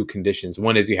under two conditions.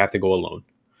 One is you have to go alone.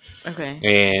 Okay.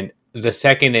 And the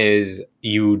second is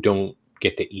you don't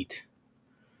get to eat.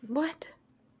 What?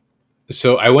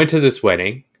 So I went to this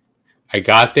wedding. I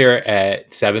got there at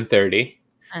 7:30.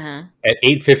 At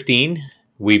 8:15,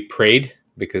 we prayed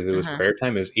because it was prayer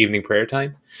time. It was evening prayer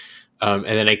time. And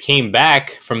then I came back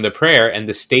from the prayer, and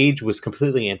the stage was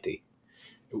completely empty,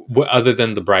 other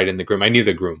than the bride and the groom. I knew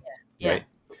the groom, right?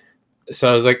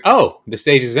 So I was like, "Oh, the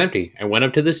stage is empty." I went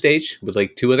up to the stage with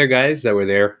like two other guys that were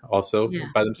there also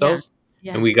by themselves,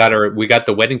 and we got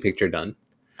the wedding picture done.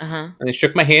 And I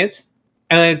shook my hands,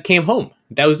 and I came home.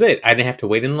 That was it. I didn't have to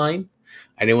wait in line.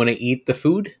 I didn't want to eat the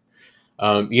food.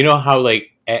 You know how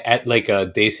like at like a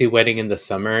Daisy wedding in the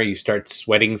summer, you start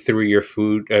sweating through your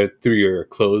food, through your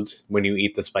clothes when you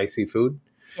eat the spicy food.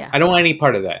 Yeah. I don't want any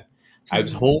part of that. I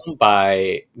was Mhm. home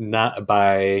by not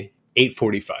by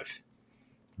 8:45.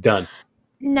 Done.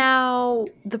 Now,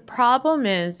 the problem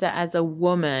is that as a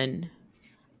woman,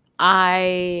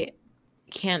 I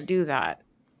can't do that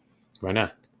Why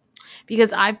not?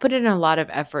 because I put in a lot of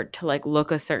effort to like look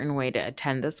a certain way to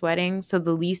attend this wedding. So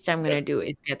the least I'm going to do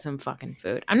is get some fucking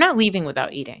food. I'm not leaving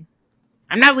without eating.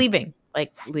 I'm not leaving,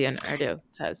 like Leonardo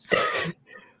says.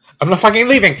 I'm not fucking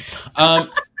leaving.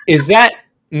 Is that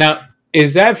now?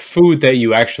 Is that food that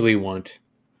you actually want?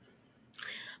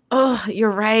 Oh, you're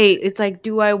right. It's like,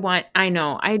 do I want? I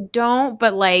know I don't,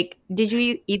 but like, did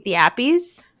you eat the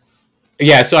appies?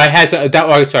 Yeah, so I had to. That.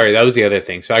 Oh, sorry, that was the other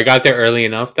thing. So I got there early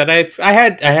enough that I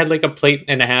had like a plate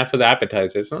and a half of the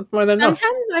appetizers. That's more than enough.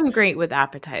 Sometimes I'm great with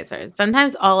appetizers.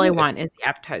 Sometimes all I want is the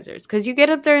appetizers because you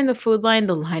get up there in the food line,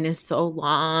 the line is so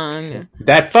long.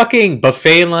 That fucking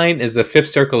buffet line is the fifth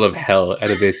circle of hell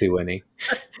at a Daisy wedding,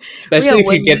 especially Real,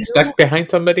 if you get stuck behind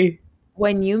somebody.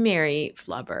 when you marry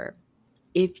Flubber,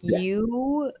 if Yeah.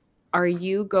 you are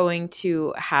you going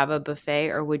to have a buffet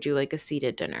or would you like a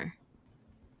seated dinner?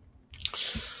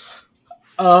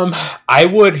 I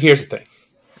would. Here's the thing.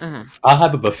 Uh-huh. I'll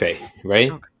have a buffet,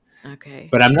 right? Okay. Okay.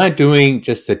 But I'm not doing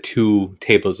just the two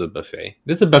tables of buffet.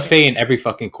 There's a buffet in every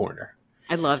fucking corner.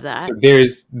 I love that. So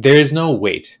there's no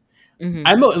wait. Mhm.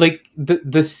 I'm like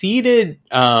the seated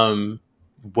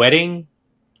wedding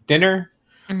dinner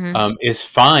Mhm. is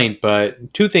fine,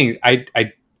 but two things I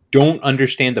don't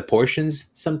understand the portions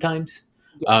sometimes,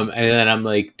 and then I'm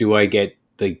like, do I get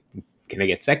like can I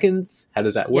get seconds? How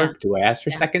does that Yeah. work? Do I ask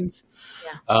for Yeah. seconds?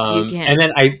 Yeah. You can't. And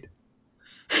then I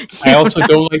You also have-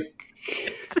 don't like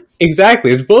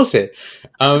exactly it's bullshit.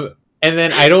 And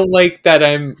then I don't like that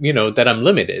I'm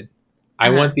limited. I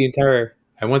Uh-huh. want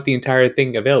the entire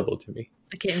thing available to me.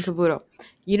 A kit and caboodle.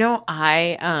 You know,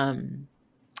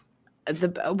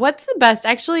 what's the best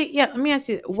actually, yeah, let me ask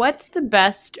you, what's the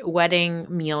best wedding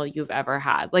meal you've ever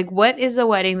had? Like what is a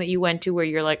wedding that you went to where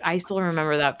you're like, I still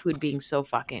remember that food being so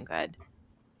fucking good?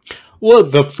 Well,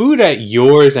 the food at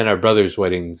yours and our brother's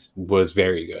weddings was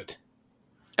very good.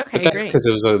 Okay, But that's great. because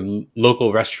it was a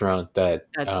local restaurant that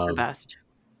That's the best.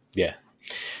 yeah.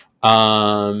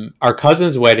 Our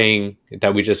cousin's wedding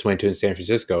that we just went to in San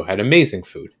Francisco had amazing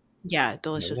food. Yeah,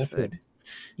 delicious That food.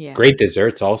 Yeah. Great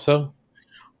desserts also.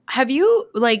 Have you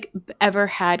like ever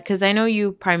had, because I know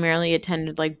you primarily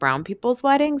attended like brown people's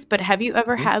weddings, but have you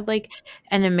ever Mhm. had like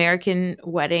an American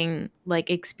wedding like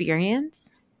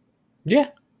experience Yeah.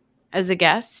 as a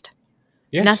guest?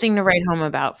 Yes. Nothing to write home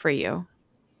about for you.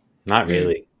 Not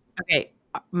really. Okay.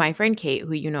 My friend Kate,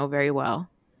 who you know very well,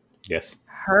 Yes.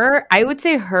 I would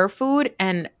say her food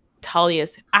and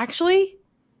Talia's, actually,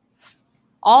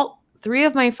 all three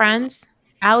of my friends,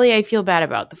 Allie, I feel bad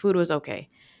about. The food was okay.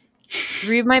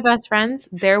 Three of my best friends,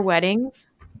 their weddings,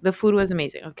 the food was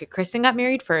amazing. Okay, Kristen got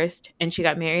married first, and she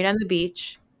got married on the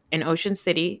beach in Ocean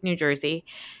City, New Jersey.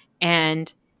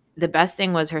 And the best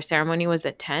thing was her ceremony was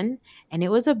at 10, and it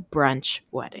was a brunch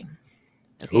wedding.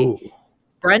 Okay. Ooh.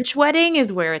 Brunch wedding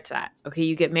is where it's at. Okay,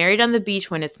 you get married on the beach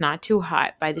when it's not too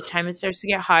hot. By the time it starts to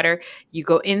get hotter, you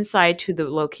go inside to the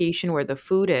location where the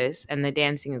food is and the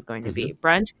dancing is going to be.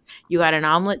 Brunch, you got an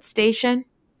omelet station,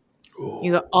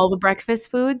 you got all the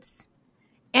breakfast foods,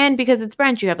 and because it's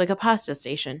brunch, you have like a pasta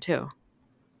station too.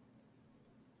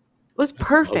 It was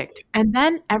perfect. Lovely. And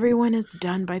then everyone is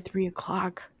done by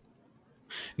 3:00.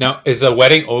 Now, is the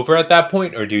wedding over at that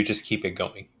point, or do you just keep it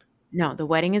going? No, the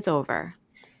wedding is over.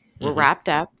 We're wrapped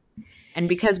up. And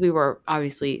because we were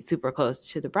obviously super close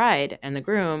to the bride and the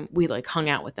groom, we like hung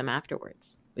out with them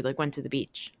afterwards. We like went to the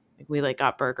beach. We like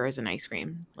got burgers and ice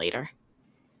cream later.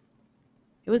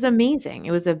 It was amazing.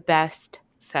 It was the best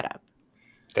setup.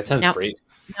 That sounds great.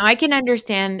 Now I can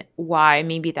understand why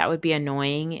maybe that would be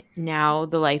annoying now,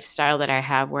 the lifestyle that I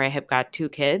have where I have got 2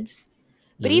 kids.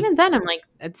 But even then I'm like,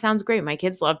 it sounds great. My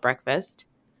kids love breakfast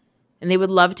and they would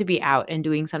love to be out and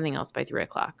doing something else by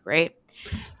 3:00, right?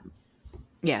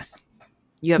 Yes.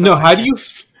 You have a How do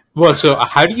question. so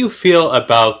how do you feel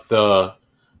about the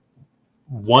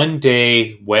one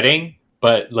day wedding,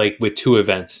 but like with 2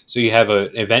 events? So you have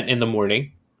an event in the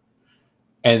morning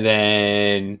and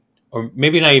then, or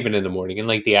maybe not even in the morning, in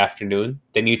like the afternoon,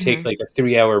 then you take like a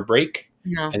 3-hour break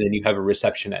No. and then you have a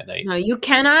reception at night. No, you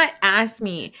cannot ask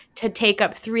me to take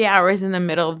up 3 hours in the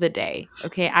middle of the day.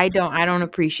 Okay, I don't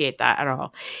appreciate that at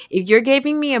all. If you're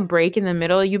giving me a break in the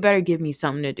middle, you better give me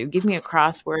something to do. Give me a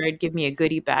crossword, give me a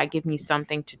goodie bag, give me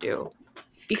something to do.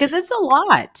 Because it's a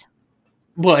lot.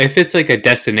 Well, if it's like a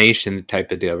destination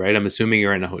type of deal, right? I'm assuming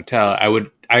you're in a hotel.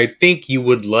 I think you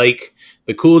would like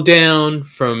the cool down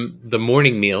from the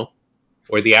morning meal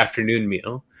or the afternoon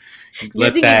meal. You're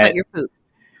Let thinking about that. your food.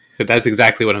 That's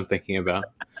exactly what I'm thinking about.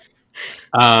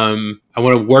 I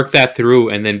want to work that through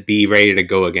and then be ready to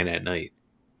go again at night.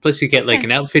 Plus, you get like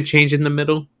an outfit change in the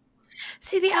middle.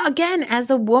 See, again, as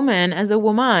a woman,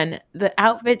 the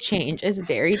outfit change is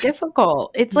very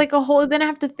difficult. It's like a whole. Then I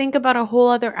have to think about a whole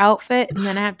other outfit, and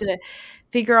then I have to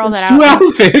figure all It's that two out.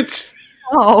 outfits.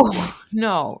 Oh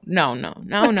no.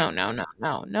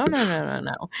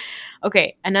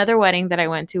 Okay, another wedding that I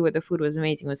went to where the food was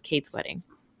amazing was Kate's wedding.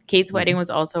 Kate's wedding was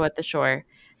also at the shore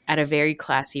at a very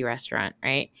classy restaurant,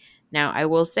 right? Now, I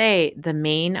will say the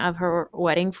main of her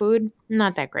wedding food,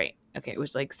 not that great. Okay, it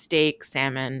was like steak,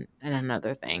 salmon, and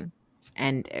another thing.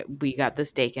 And we got the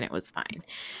steak and it was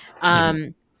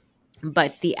fine.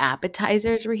 But the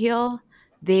appetizers, Raheel,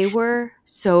 they were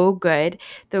so good.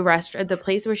 The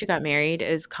place where she got married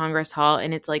is Congress Hall,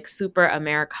 and it's like super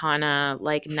Americana,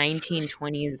 like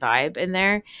 1920s vibe in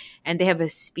there. And they have a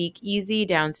speakeasy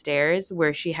downstairs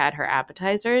where she had her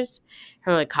appetizers,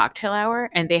 her like cocktail hour,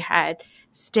 and they had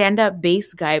stand-up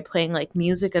bass guy playing like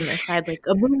music on the side, like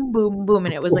a boom, boom, boom,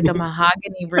 and it was like a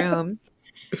mahogany room,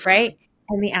 right?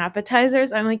 And the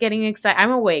appetizers, I'm like getting excited.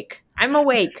 I'm awake.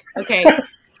 Okay.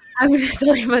 I'm going to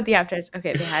tell you about the appetizers.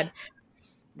 Okay,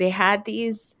 they had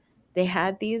these,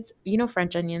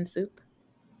 French onion soup.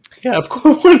 Yeah, of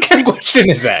course. What kind of question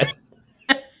is that?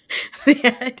 they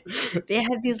had they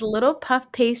had these little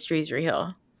puff pastries,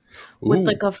 Raheel, with Ooh,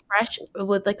 like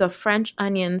a French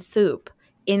onion soup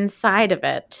inside of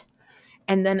it,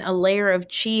 and then a layer of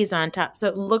cheese on top. So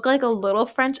it looked like a little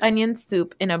French onion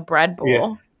soup in a bread yeah, bowl.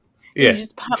 And you yeah.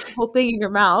 just pop the whole thing in your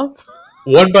mouth.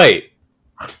 One bite,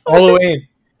 all the way in.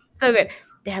 So good.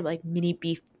 They had like mini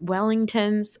beef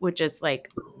Wellingtons, which is like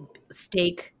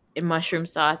steak and mushroom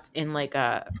sauce in like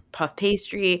a puff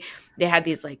pastry. They had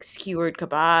these like skewered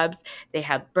kebabs. They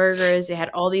had burgers. They had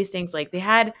all these things. Like they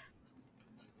had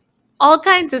all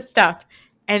kinds of stuff.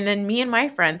 And then me and my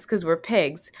friends, because we're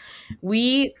pigs,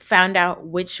 we found out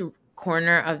which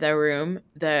corner of the room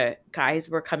the guys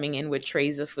were coming in with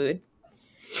trays of food.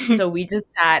 So we just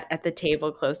sat at the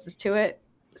table closest to it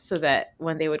so that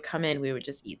when they would come in, we would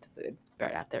just eat the food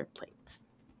right off their plates.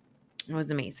 It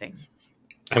was amazing.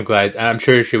 I'm glad. I'm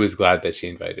sure she was glad that she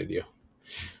invited you,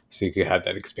 so you could have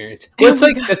that experience. Oh Well, it's my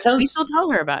like God. that We still sounds.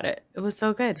 tell her about it. It was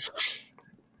so good.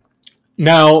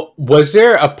 Now, was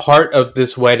there a part of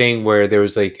this wedding where there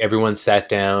was like everyone sat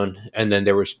down and then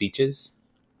there were speeches?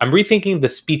 I'm rethinking the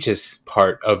speeches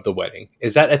part of the wedding.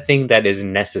 Is that a thing that is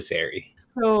necessary?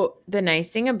 So the nice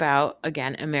thing about,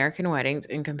 again, American weddings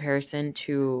in comparison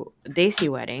to Desi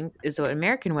weddings is that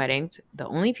American weddings, the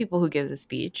only people who give the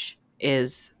speech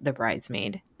is the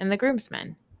bridesmaid and the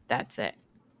groomsmen. That's it.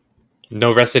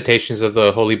 No recitations of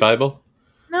the Holy Bible?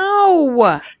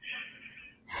 No,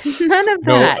 none of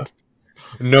No, that.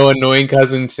 no annoying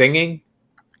cousin singing?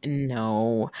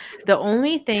 No. The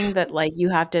only thing that like you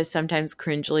have to sometimes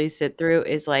cringely sit through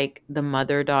is like the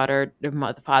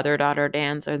father-daughter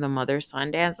dance or the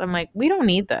mother-son dance. I'm like, we don't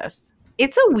need this.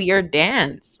 It's a weird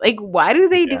dance. Like, why do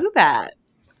they Yeah, do that?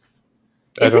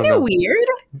 I Isn't don't it know.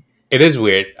 weird? It is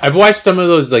weird. I've watched some of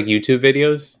those like YouTube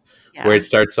videos where Yeah. it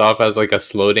starts off as like a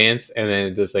slow dance and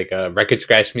then there's like a record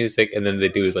scratch music and then they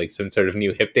do like some sort of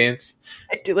new hip dance.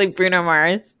 I do like Bruno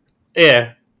Mars.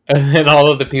 Yeah. And then all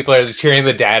of the people are cheering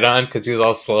the dad on because he's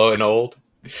all slow and old.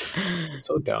 It's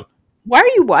so dumb. Why are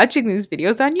you watching these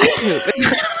videos on YouTube?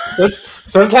 But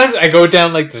sometimes I go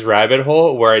down like this rabbit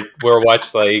hole where I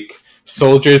watch like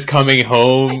soldiers coming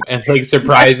home and like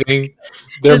surprising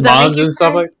their Does that make moms you and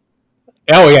stuff cry? like.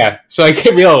 Oh yeah, so I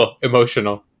get real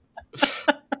emotional.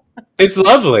 It's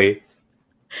lovely.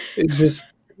 It's just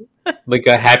like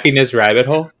a happiness rabbit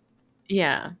hole.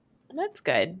 Yeah. That's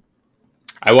good.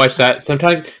 I watch that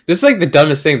sometimes. This is like the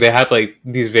dumbest thing. They have like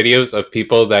these videos of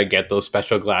people that get those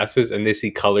special glasses and they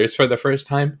see colors for the first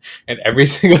time, and every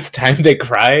single time they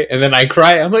cry, and then I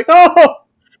cry. I'm like, oh, Oh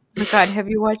my God, have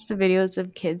you watched the videos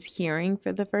of kids hearing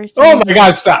for the first oh time? my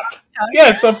God, stop!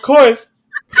 Yes, of course.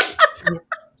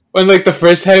 When like the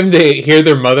first time they hear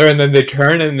their mother, and then they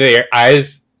turn and their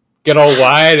eyes get all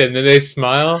wide, and then they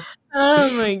smile.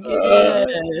 Oh my Uh,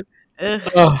 God.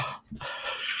 Ugh. oh,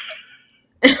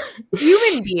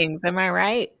 Human beings, am I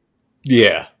right?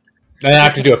 yeah. Then I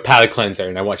have to Okay. do a palate cleanser,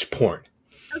 and I watch porn.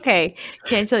 Okay.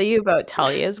 Can I tell you about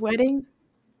Talia's wedding?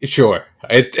 Sure,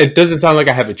 it doesn't sound like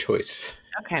I have a choice.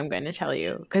 Okay, I'm going to tell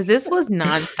you because this was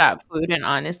nonstop food, and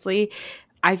honestly,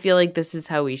 I feel like this is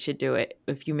how we should do it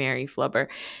if you marry Flubber.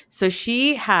 So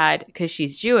she had, because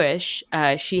she's Jewish,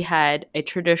 she had a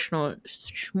traditional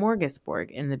smorgasbord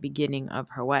in the beginning of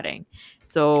her wedding.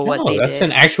 So what Oh, they that's did,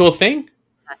 an actual thing?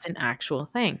 that's an actual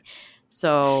thing.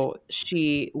 So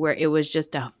where it was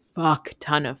just a fuck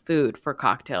ton of food for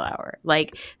cocktail hour.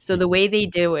 Like, so the way they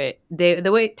do it, the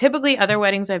way typically other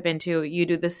weddings I've been to, you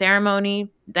do the ceremony,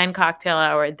 then cocktail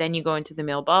hour, then you go into the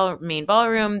main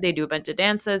ballroom, they do a bunch of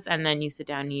dances, and then you sit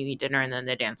down and you eat dinner, and then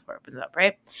the dance floor opens up,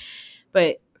 right?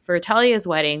 But for Talia's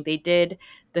wedding, they did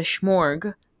the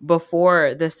schmorg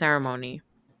before the ceremony.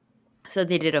 So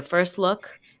they did a first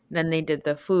look, then they did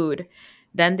the food,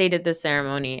 then they did the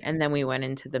ceremony, and then we went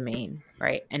into the main,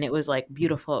 right? And it was like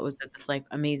beautiful. It was at this like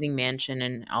amazing mansion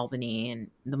in Albany in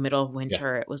the middle of Yeah.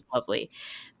 winter. It was lovely.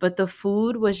 But the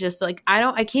food was just like I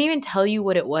can't even tell you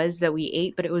what it was that we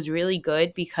ate, but it was really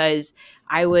good because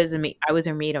I was a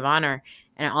maid of honor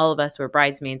and all of us were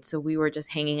bridesmaids, so we were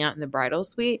just hanging out in the bridal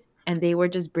suite and they were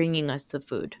just bringing us the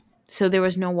food. So there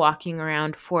was no walking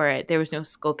around for it. There was no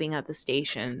scoping out the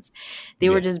stations. They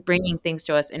were Yeah. just bringing things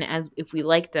to us, and as if we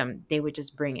liked them, they would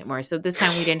just bring it more. So this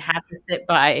time we didn't have to sit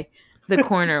by the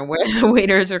corner where the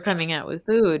waiters were coming out with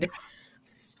food.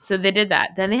 So they did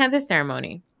that. Then they had the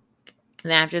ceremony.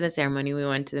 And after the ceremony, we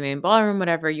went to the main ballroom,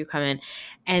 whatever, you come in.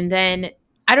 And then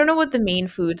I don't know what the main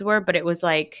foods were, but it was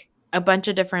like a bunch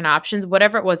of different options.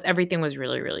 Whatever it was, everything was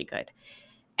really, really good.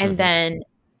 And then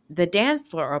the dance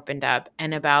floor opened up,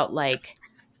 and about like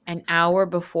an hour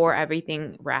before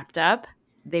everything wrapped up,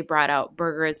 they brought out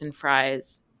burgers and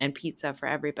fries and pizza for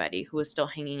everybody who was still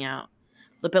hanging out. A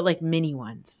little bit like mini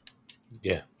ones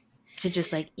Yeah. to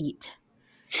just like eat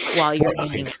while you're Well,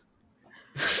 hanging out.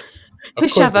 of To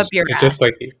course, shove up your it's ass just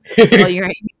like while you're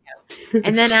hanging out.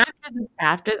 And then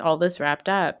after all this wrapped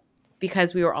up,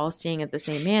 because we were all staying at the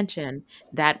same mansion,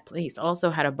 that place also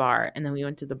had a bar. And then we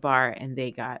went to the bar and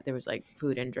there was like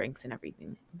food and drinks and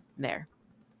everything there.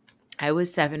 I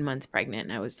was 7 months pregnant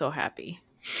and I was so happy.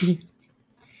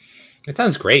 It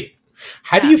sounds great.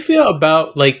 How do Yeah. you feel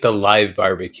about like the live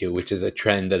barbecue, which is a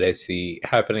trend that I see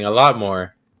happening a lot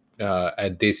more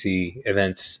at DC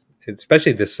events,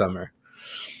 especially this summer?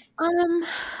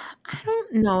 I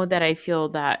don't know that I feel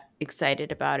that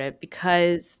excited about it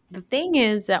because the thing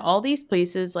is that all these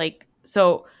places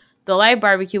so the live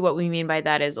barbecue, what we mean by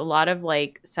that is a lot of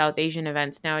like South Asian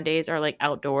events nowadays are like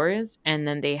outdoors, and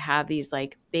then they have these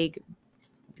like big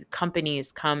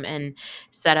companies come and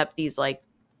set up these like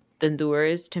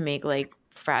tandoors to make like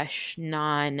fresh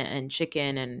naan and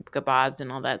chicken and kebabs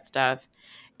and all that stuff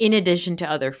in addition to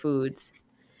other foods.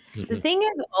 The thing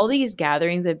is, all these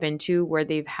gatherings I've been to where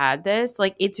they've had this,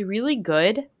 like, it's really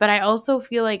good, but I also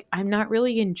feel like I'm not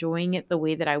really enjoying it the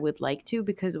way that I would like to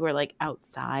because we're like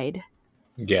outside.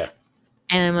 Yeah,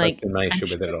 And I'm that's like, been my I'm issue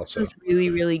sure with it this also. is really,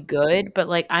 really good, but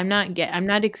like I'm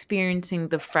not experiencing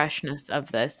the freshness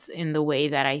of this in the way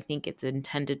that I think it's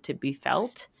intended to be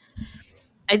felt.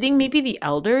 I think maybe the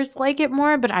elders like it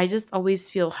more, but I just always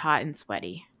feel hot and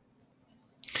sweaty.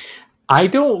 I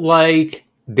don't like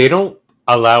they don't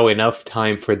allow enough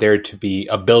time for there to be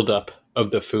a buildup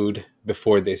of the food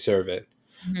before they serve it.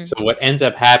 Mhm. So what ends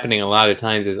up happening a lot of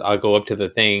times is I'll go up to the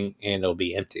thing and it'll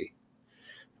be empty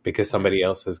because somebody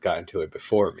else has gotten to it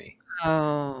before me.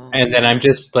 Oh, And then I'm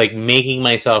just like making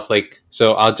myself like,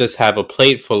 so I'll just have a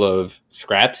plate full of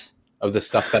scraps of the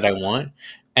stuff that I want.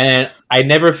 And I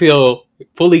never feel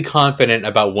fully confident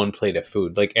about one plate of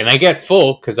food. Like, and I get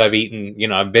full because I've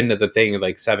eaten, I've been to the thing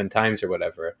like 7 times or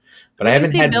whatever, but I when you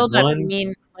haven't say had build up, you one.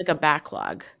 mean like a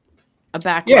backlog. A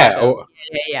backlog Yeah. of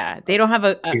yeah. They don't have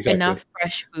Exactly. enough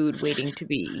fresh food waiting to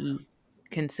be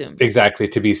consumed. Exactly.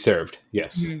 To be served.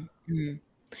 Yes. Mhm, mhm.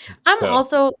 I'm So,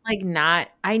 also like not.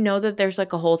 I know that there's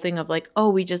like a whole thing of like, oh,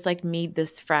 we just like made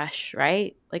this fresh,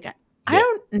 right? Like, I yeah.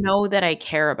 don't know that I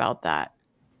care about that.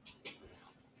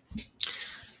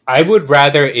 I would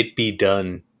rather it be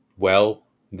done well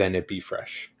than it be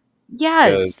fresh.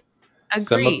 Because Yes,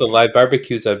 some of the agreed. live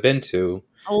barbecues I've been to,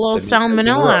 A little the meat has been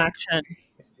salmonella raw. action.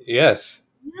 Yes.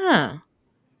 Yeah.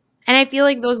 And I feel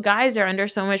like those guys are under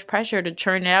so much pressure to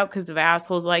churn it out because of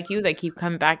assholes like you that keep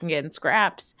coming back and getting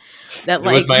scraps. That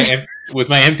With like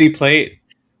my empty plate,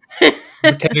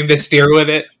 pretending to steer with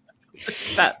it.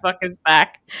 fat fuck is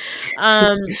back.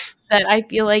 Um, that I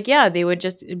feel like, yeah, they would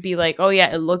just be like, oh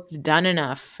yeah, it looks done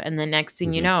enough, and the next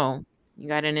thing you Mhm. know, you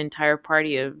got an entire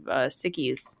party of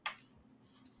sickies.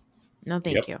 No,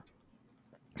 thank Yep.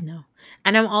 you. No,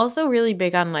 and I'm also really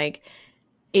big on like,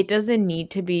 it doesn't need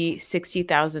to be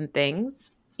 60,000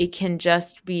 things. It can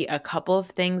just be a couple of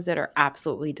things that are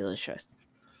absolutely delicious.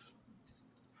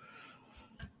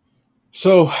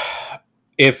 So,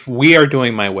 if we are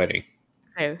doing my wedding,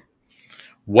 Okay.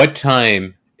 What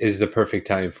time is the perfect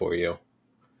time for you?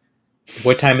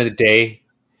 What time of the day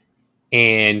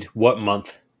and what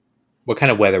month? What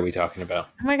kind of weather are we talking about?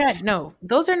 Oh my God, no,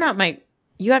 those are not my.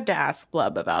 You have to ask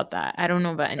Blub about that. I don't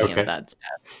know about any of Okay. that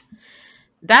stuff.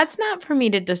 That's not for me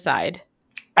to decide.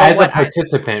 But As a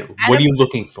participant, what are you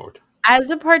looking for?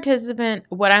 as a participant,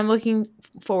 what I'm looking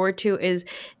forward to is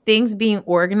things being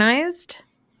organized.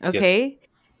 Yes. Okay,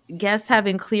 guests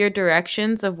having clear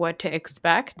directions of what to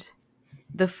expect,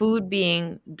 the food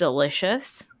being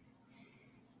delicious,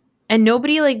 and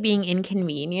nobody like being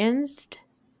inconvenienced,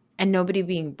 and nobody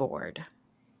being bored.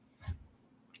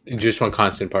 You just want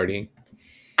constant partying.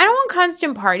 I don't want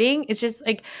constant partying. It's just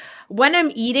like when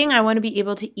I'm eating, I want to be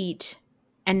able to eat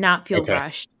and not feel Okay.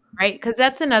 rushed, right? Because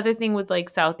that's another thing with like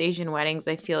South Asian weddings,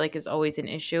 I feel like is always an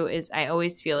issue is I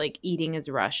always feel like eating is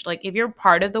rushed. Like if you're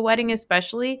part of the wedding,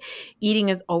 especially, eating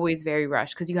is always very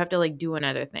rushed because you have to like do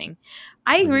another thing.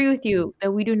 I Mhm. agree with you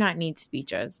that we do not need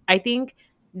speeches. I think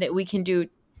that we can do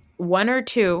one or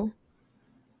two,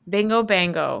 bingo,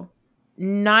 bango.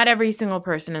 Not every single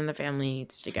person in the family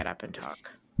needs to get up and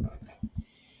talk.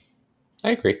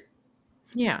 I agree.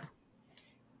 Yeah.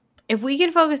 If we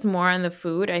could focus more on the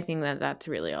food, I think that that's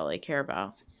really all I care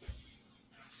about.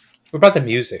 What about the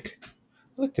music?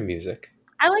 I like the music.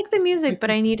 I like the music,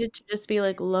 but I need it to just be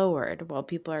like lowered while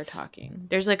people are talking.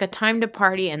 There's like a time to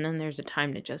party and then there's a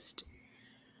time to just,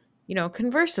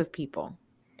 converse with people.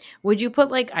 Would you put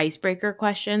like icebreaker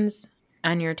questions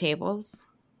on your tables?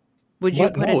 Would you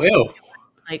What? put No, ew.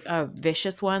 like a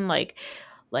vicious one like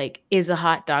is a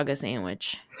hot dog a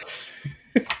sandwich?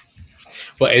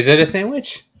 Well, is it a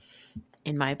sandwich?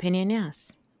 In my opinion,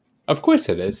 yes. Of course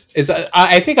it is.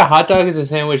 I think a hot dog is a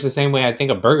sandwich the same way I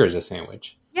think a burger is a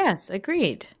sandwich. Yes,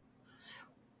 agreed.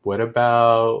 What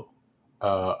about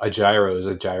a gyro? Is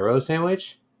a gyro a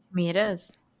sandwich? To me it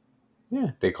is.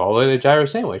 Yeah, they call it a gyro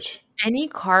sandwich. Any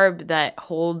carb that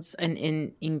holds an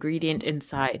ingredient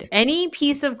inside, any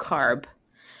piece of carb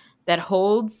that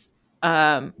holds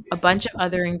a bunch of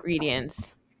other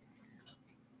ingredients,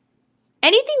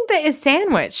 anything that is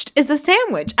sandwiched is a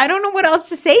sandwich. I don't know what else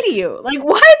to say to you. Like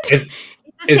what? Is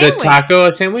It's a is a sandwich. taco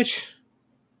a sandwich?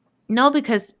 No,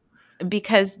 because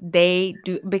they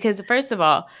do. Because first of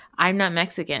all, I'm not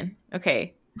Mexican.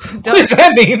 Okay, What does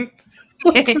that mean?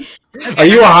 okay. Are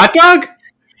you a hot dog?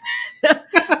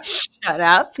 Shut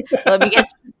up. Let me get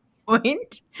to the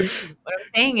point. What I'm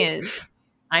saying is,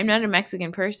 I'm not a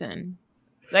Mexican person.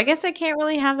 I guess I can't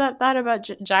really have that thought about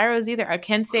gyros either. I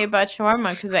can say about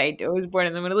shawarma because I was born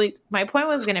in the Middle East. My point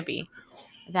was going to be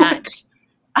that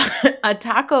a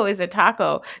taco is a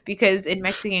taco because in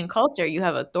Mexican culture, you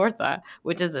have a torta,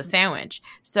 which is a sandwich.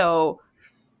 So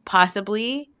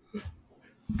possibly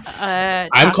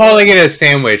I'm calling it a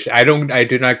sandwich. I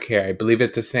do not care. I believe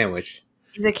it's a sandwich.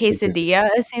 is a quesadilla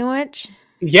a sandwich?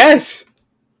 Yes.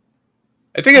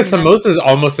 I think a samosa is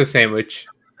almost a sandwich.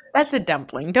 That's a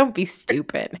dumpling. Don't be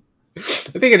stupid. I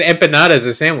think an empanada is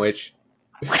a sandwich.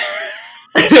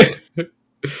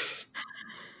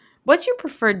 What's your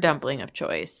preferred dumpling of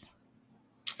choice?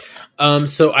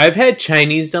 So I've had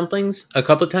Chinese dumplings a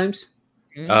couple of times.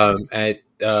 At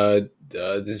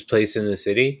this place in the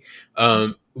city,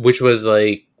 which was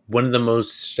like one of the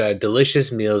most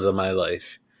delicious meals of my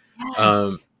life.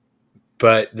 Yes.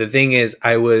 But the thing is,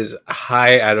 I was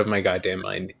high out of my goddamn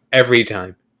mind every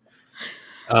time.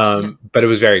 But it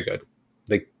was very good.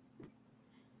 Like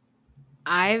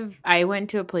I went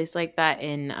to a place like that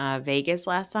in Vegas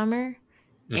last summer,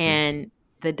 and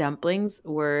the dumplings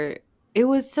it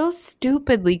was so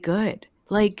stupidly good.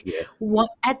 Like yeah. what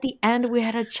at the end we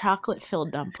had a chocolate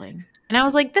filled dumpling. And I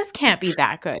was like, this can't be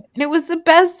that good. And it was the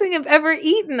best thing I've ever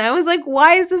eaten. I was like,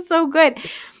 why is this so good?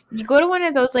 You go to one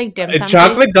of those like dim sum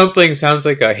chocolate dumpling sounds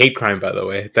like a hate crime, by the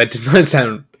way. That does not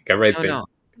sound like a right thing. No.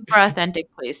 Super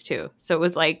authentic place too. So it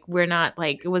was like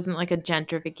it wasn't like a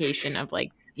gentrification of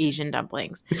like Asian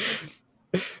dumplings.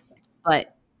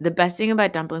 But the best thing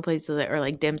about dumpling places or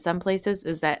like dim sum places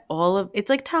is that it's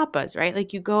like tapas, right?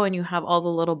 Like you go and you have all the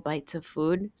little bites of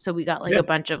food. So we got like a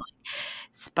bunch of like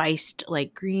spiced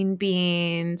like green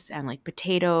beans and like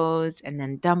potatoes and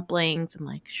then dumplings and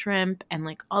like shrimp and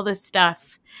like all this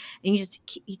stuff. And you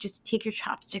just take your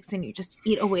chopsticks and you just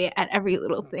eat away at every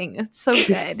little thing. It's so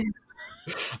good.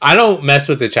 I don't mess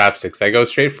with the chopsticks. I go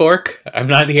straight fork. I'm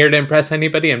not here to impress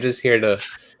anybody. I'm just here to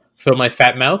fill my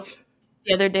fat mouth.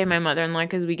 The other day, my mother-in-law,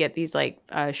 because we get these like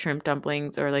shrimp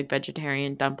dumplings or like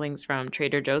vegetarian dumplings from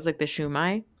Trader Joe's, like the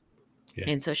shumai. Yeah.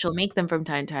 And so she'll make them from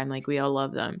time to time. Like we all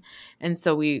love them. And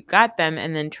so we got them.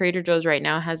 And then Trader Joe's right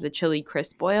now has the chili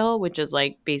crisp oil, which is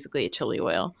like basically a chili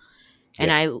oil.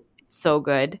 And so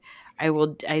good.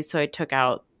 So I took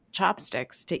out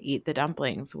chopsticks to eat the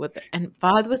dumplings with, and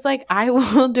Fahad was like, I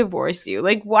will divorce you.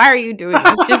 Like, why are you doing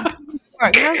this? Just go to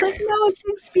work. And I was like, no, it's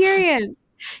an experience.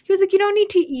 He was like, you don't need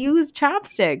to use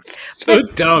chopsticks. So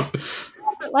dumb.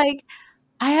 But like,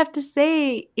 I have to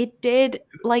say, it did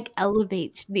like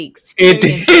elevate the It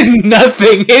experience. did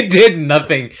nothing. It did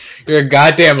nothing. You're a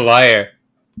goddamn liar.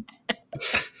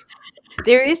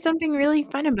 There is something really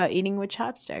fun about eating with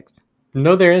chopsticks.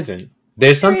 No, there isn't.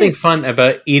 There's something fun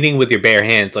about eating with your bare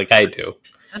hands, like I do.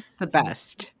 That's the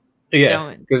best.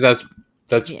 Yeah, because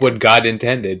that's what God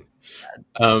intended.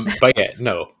 But yeah,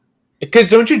 no. Because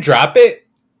don't you drop it?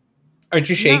 Aren't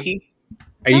you shaky?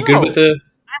 Are you good with the?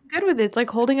 I'm good with it. It's like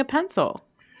holding a pencil.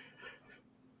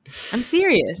 I'm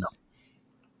serious.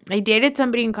 No. I dated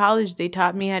somebody in college. They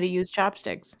taught me how to use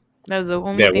chopsticks. That was the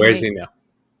only thing. Where's he now?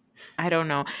 I don't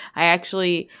know.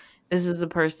 This is the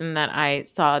person that I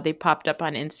saw. They popped up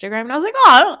on Instagram. And I was like,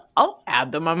 oh, I'll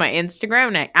add them on my Instagram.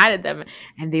 And I added them.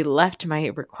 And they left my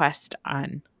request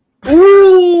on.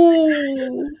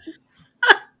 Ooh.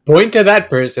 Point to that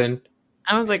person.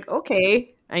 I was like,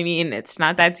 okay. I mean, it's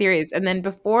not that serious. And then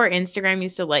before, Instagram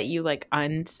used to let you like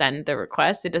unsend the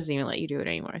request. It doesn't even let you do it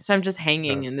anymore. So I'm just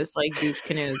hanging in this like douche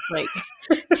canoes like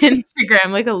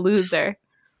Instagram like a loser.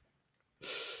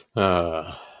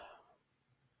 Well,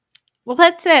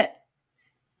 that's it.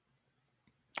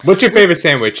 What's your favorite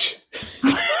sandwich?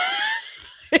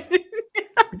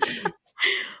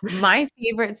 My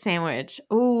favorite sandwich.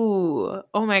 Ooh,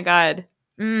 oh my God.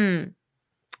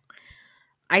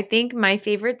 I think my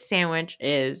favorite sandwich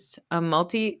is I'm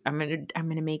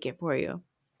gonna make it for you.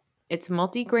 It's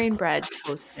multigrain bread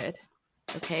toasted.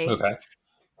 Okay. Okay.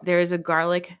 There's a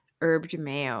garlic herbed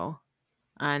mayo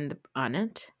on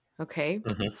it. Okay.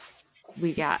 Mm-hmm.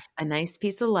 We got a nice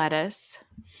piece of lettuce,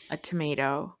 a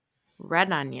tomato,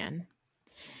 red onion,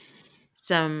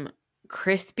 some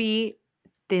crispy,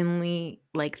 thin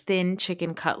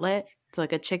chicken cutlet. It's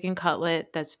like a chicken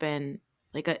cutlet that's been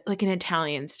like an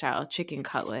Italian style chicken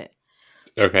cutlet.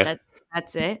 Okay.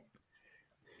 That's it.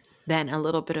 Then a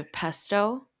little bit of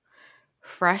pesto,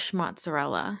 fresh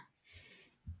mozzarella,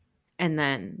 and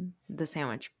then the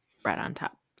sandwich bread on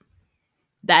top.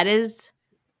 That is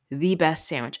the best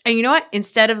sandwich. And you know what?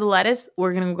 Instead of the lettuce,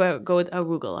 we're gonna go with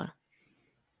arugula.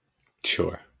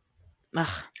 Sure.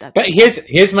 Ugh, but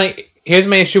here's my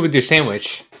issue with your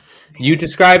sandwich. You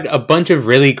described a bunch of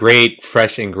really great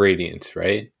fresh ingredients,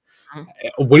 right?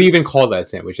 Mm-hmm. What do you even call that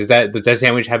sandwich? Does that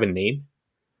sandwich have a name?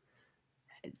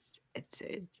 It's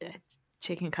a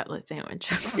chicken cutlet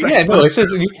sandwich. Yeah, no, it's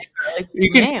just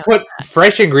you can put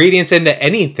fresh ingredients into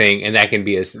anything, and that can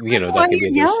be Why are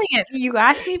you yelling at me? You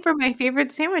asked me for my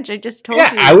favorite sandwich. I just told you.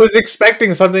 Yeah, I was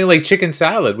expecting something like chicken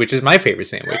salad, which is my favorite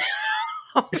sandwich.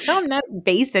 No, I'm not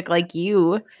basic like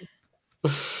you.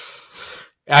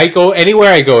 I go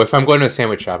anywhere I go. If I'm going to a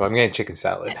sandwich shop, I'm getting chicken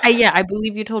salad. I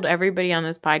believe you told everybody on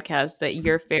this podcast that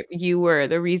you were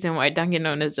the reason why Dunkin'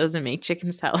 Donuts doesn't make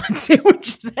chicken salad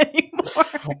sandwiches anymore.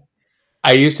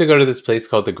 I used to go to this place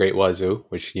called the Great Wazoo,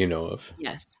 which you know of.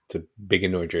 Yes. It's big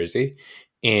in North Jersey.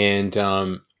 And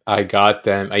I got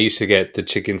them. I used to get the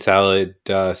chicken salad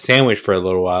sandwich for a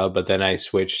little while, but then I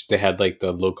switched. They had like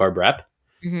the low carb wrap.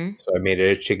 Mm-hmm. So I made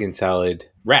it a chicken salad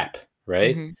wrap,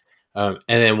 right? Mm-hmm. And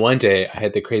then one day I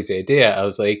had the crazy idea. I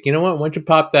was like, you know what? Why don't you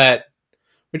pop that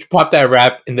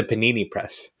wrap in the panini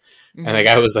press? Mm-hmm. And the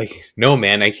guy was like, no,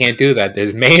 man, I can't do that.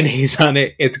 There's mayonnaise on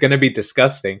it. It's going to be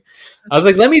disgusting. I was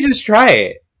like, let me just try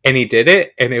it. And he did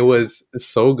it. And it was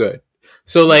so good.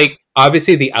 So like,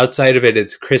 obviously the outside of it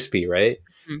is crispy, right?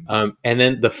 Mm-hmm. And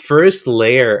then the first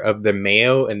layer of the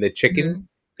mayo and the chicken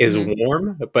is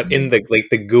warm, but in the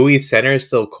gooey center is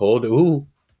still cold. Ooh.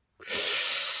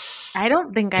 I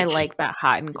don't think I like that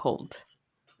hot and cold.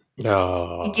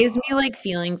 Oh. It gives me like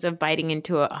feelings of biting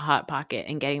into a hot pocket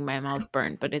and getting my mouth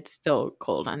burned, but it's still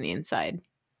cold on the inside.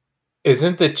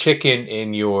 Isn't the chicken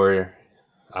in your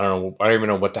I don't even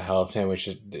know what the hell sandwich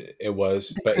it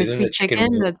was, but isn't the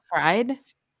chicken that's fried?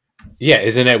 Yeah,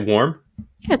 isn't it warm?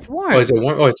 Yeah, it's warm. Oh, is it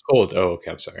warm? Oh, it's cold. Oh,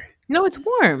 okay, I'm sorry. No, it's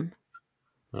warm.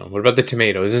 Oh, what about the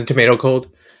tomato? Isn't the tomato cold?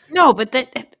 No, but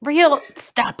Raheel,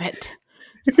 stop it.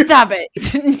 Stop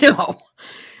it. No.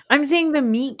 I'm saying the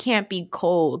meat can't be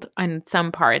cold on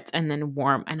some parts and then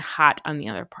warm and hot on the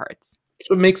other parts. That's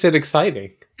what makes it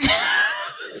exciting.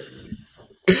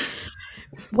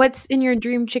 What's in your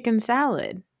dream chicken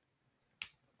salad?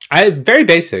 Very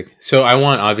basic. So I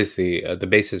want, obviously, the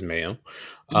base is mayo.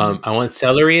 I want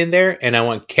celery in there, and I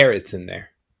want carrots in there.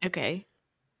 Okay.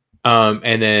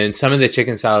 And then some of the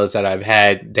chicken salads that I've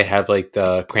had, they have like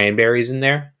the cranberries in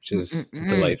there, which is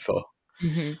delightful.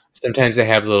 Mm-hmm. Sometimes they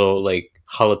have little like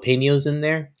jalapenos in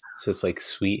there. so it's like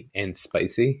sweet and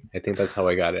spicy. I think that's how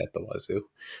I got it at the Wazoo.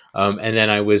 And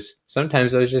then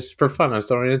sometimes I was just for fun. I was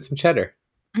throwing in some cheddar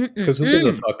because who gives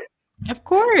a fuck? Of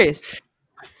course.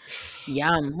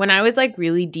 Yum. When I was like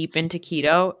really deep into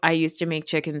keto, I used to make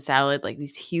chicken salad, like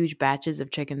these huge batches of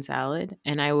chicken salad,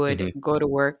 and I would go to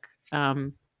work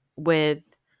with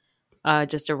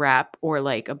just a wrap or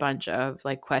like a bunch of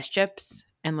like Quest chips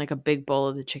and like a big bowl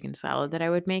of the chicken salad that I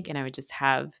would make, and I would just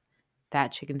have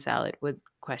that chicken salad with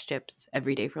Quest chips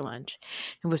every day for lunch.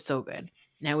 It was so good.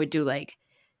 And I would do like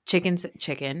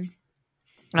chicken,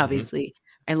 obviously.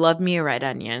 I love me a red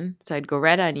onion, so I'd go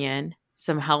red onion,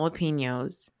 some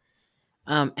jalapenos,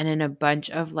 and then a bunch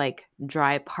of like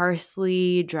dry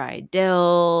parsley, dry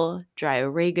dill, dry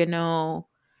oregano,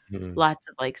 lots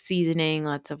of like seasoning,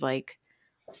 lots of like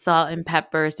salt and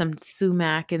pepper, some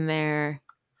sumac in there.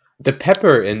 The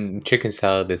pepper in chicken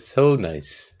salad is so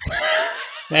nice.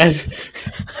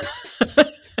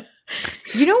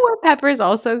 You know what pepper is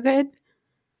also good?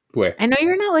 Where? I know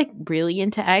you're not like really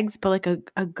into eggs, but like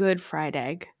a good fried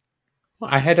egg.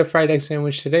 Well, I had a fried egg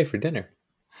sandwich today for dinner.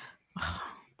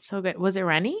 So good. Was it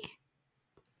runny?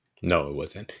 No, it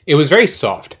wasn't. It was very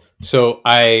soft. So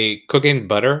I cook in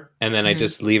butter and then I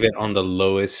just leave it on the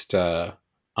lowest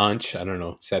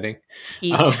setting.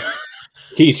 Heat.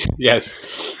 Heat,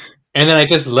 yes. And then I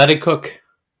just let it cook.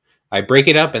 I break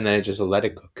it up and then I just let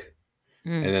it cook.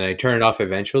 And then I turn it off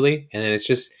eventually. And then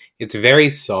it's very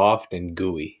soft and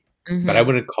gooey. But I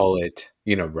wouldn't call it,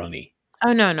 runny.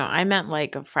 Oh, no. I meant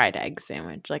like a fried egg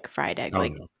sandwich, like a fried egg,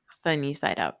 sunny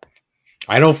side up.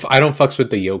 I don't fucks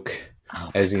with the yolk,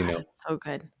 as you know. It's so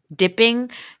good. Dipping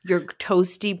your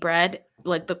toasty bread,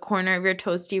 like the corner of your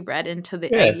toasty bread into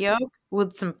the egg yolk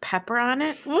with some pepper on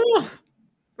it. Ooh,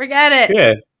 forget it.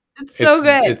 Yeah. It's so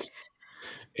good.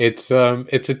 It's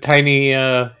a tiny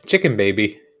chicken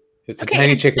baby. It's a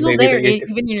tiny chicken baby. There,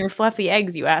 even in your fluffy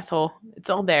eggs, you asshole.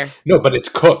 It's all there. No, but it's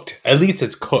cooked. At least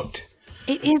it's cooked.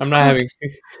 It is. I'm not having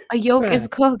a yolk is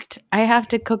cooked. I have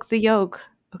to cook the yolk.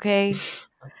 Okay.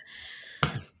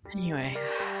 Anyway,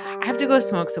 I have to go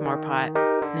smoke some more pot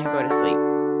and then go to sleep.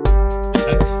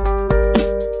 Nice.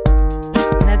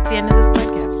 That's the end of this podcast.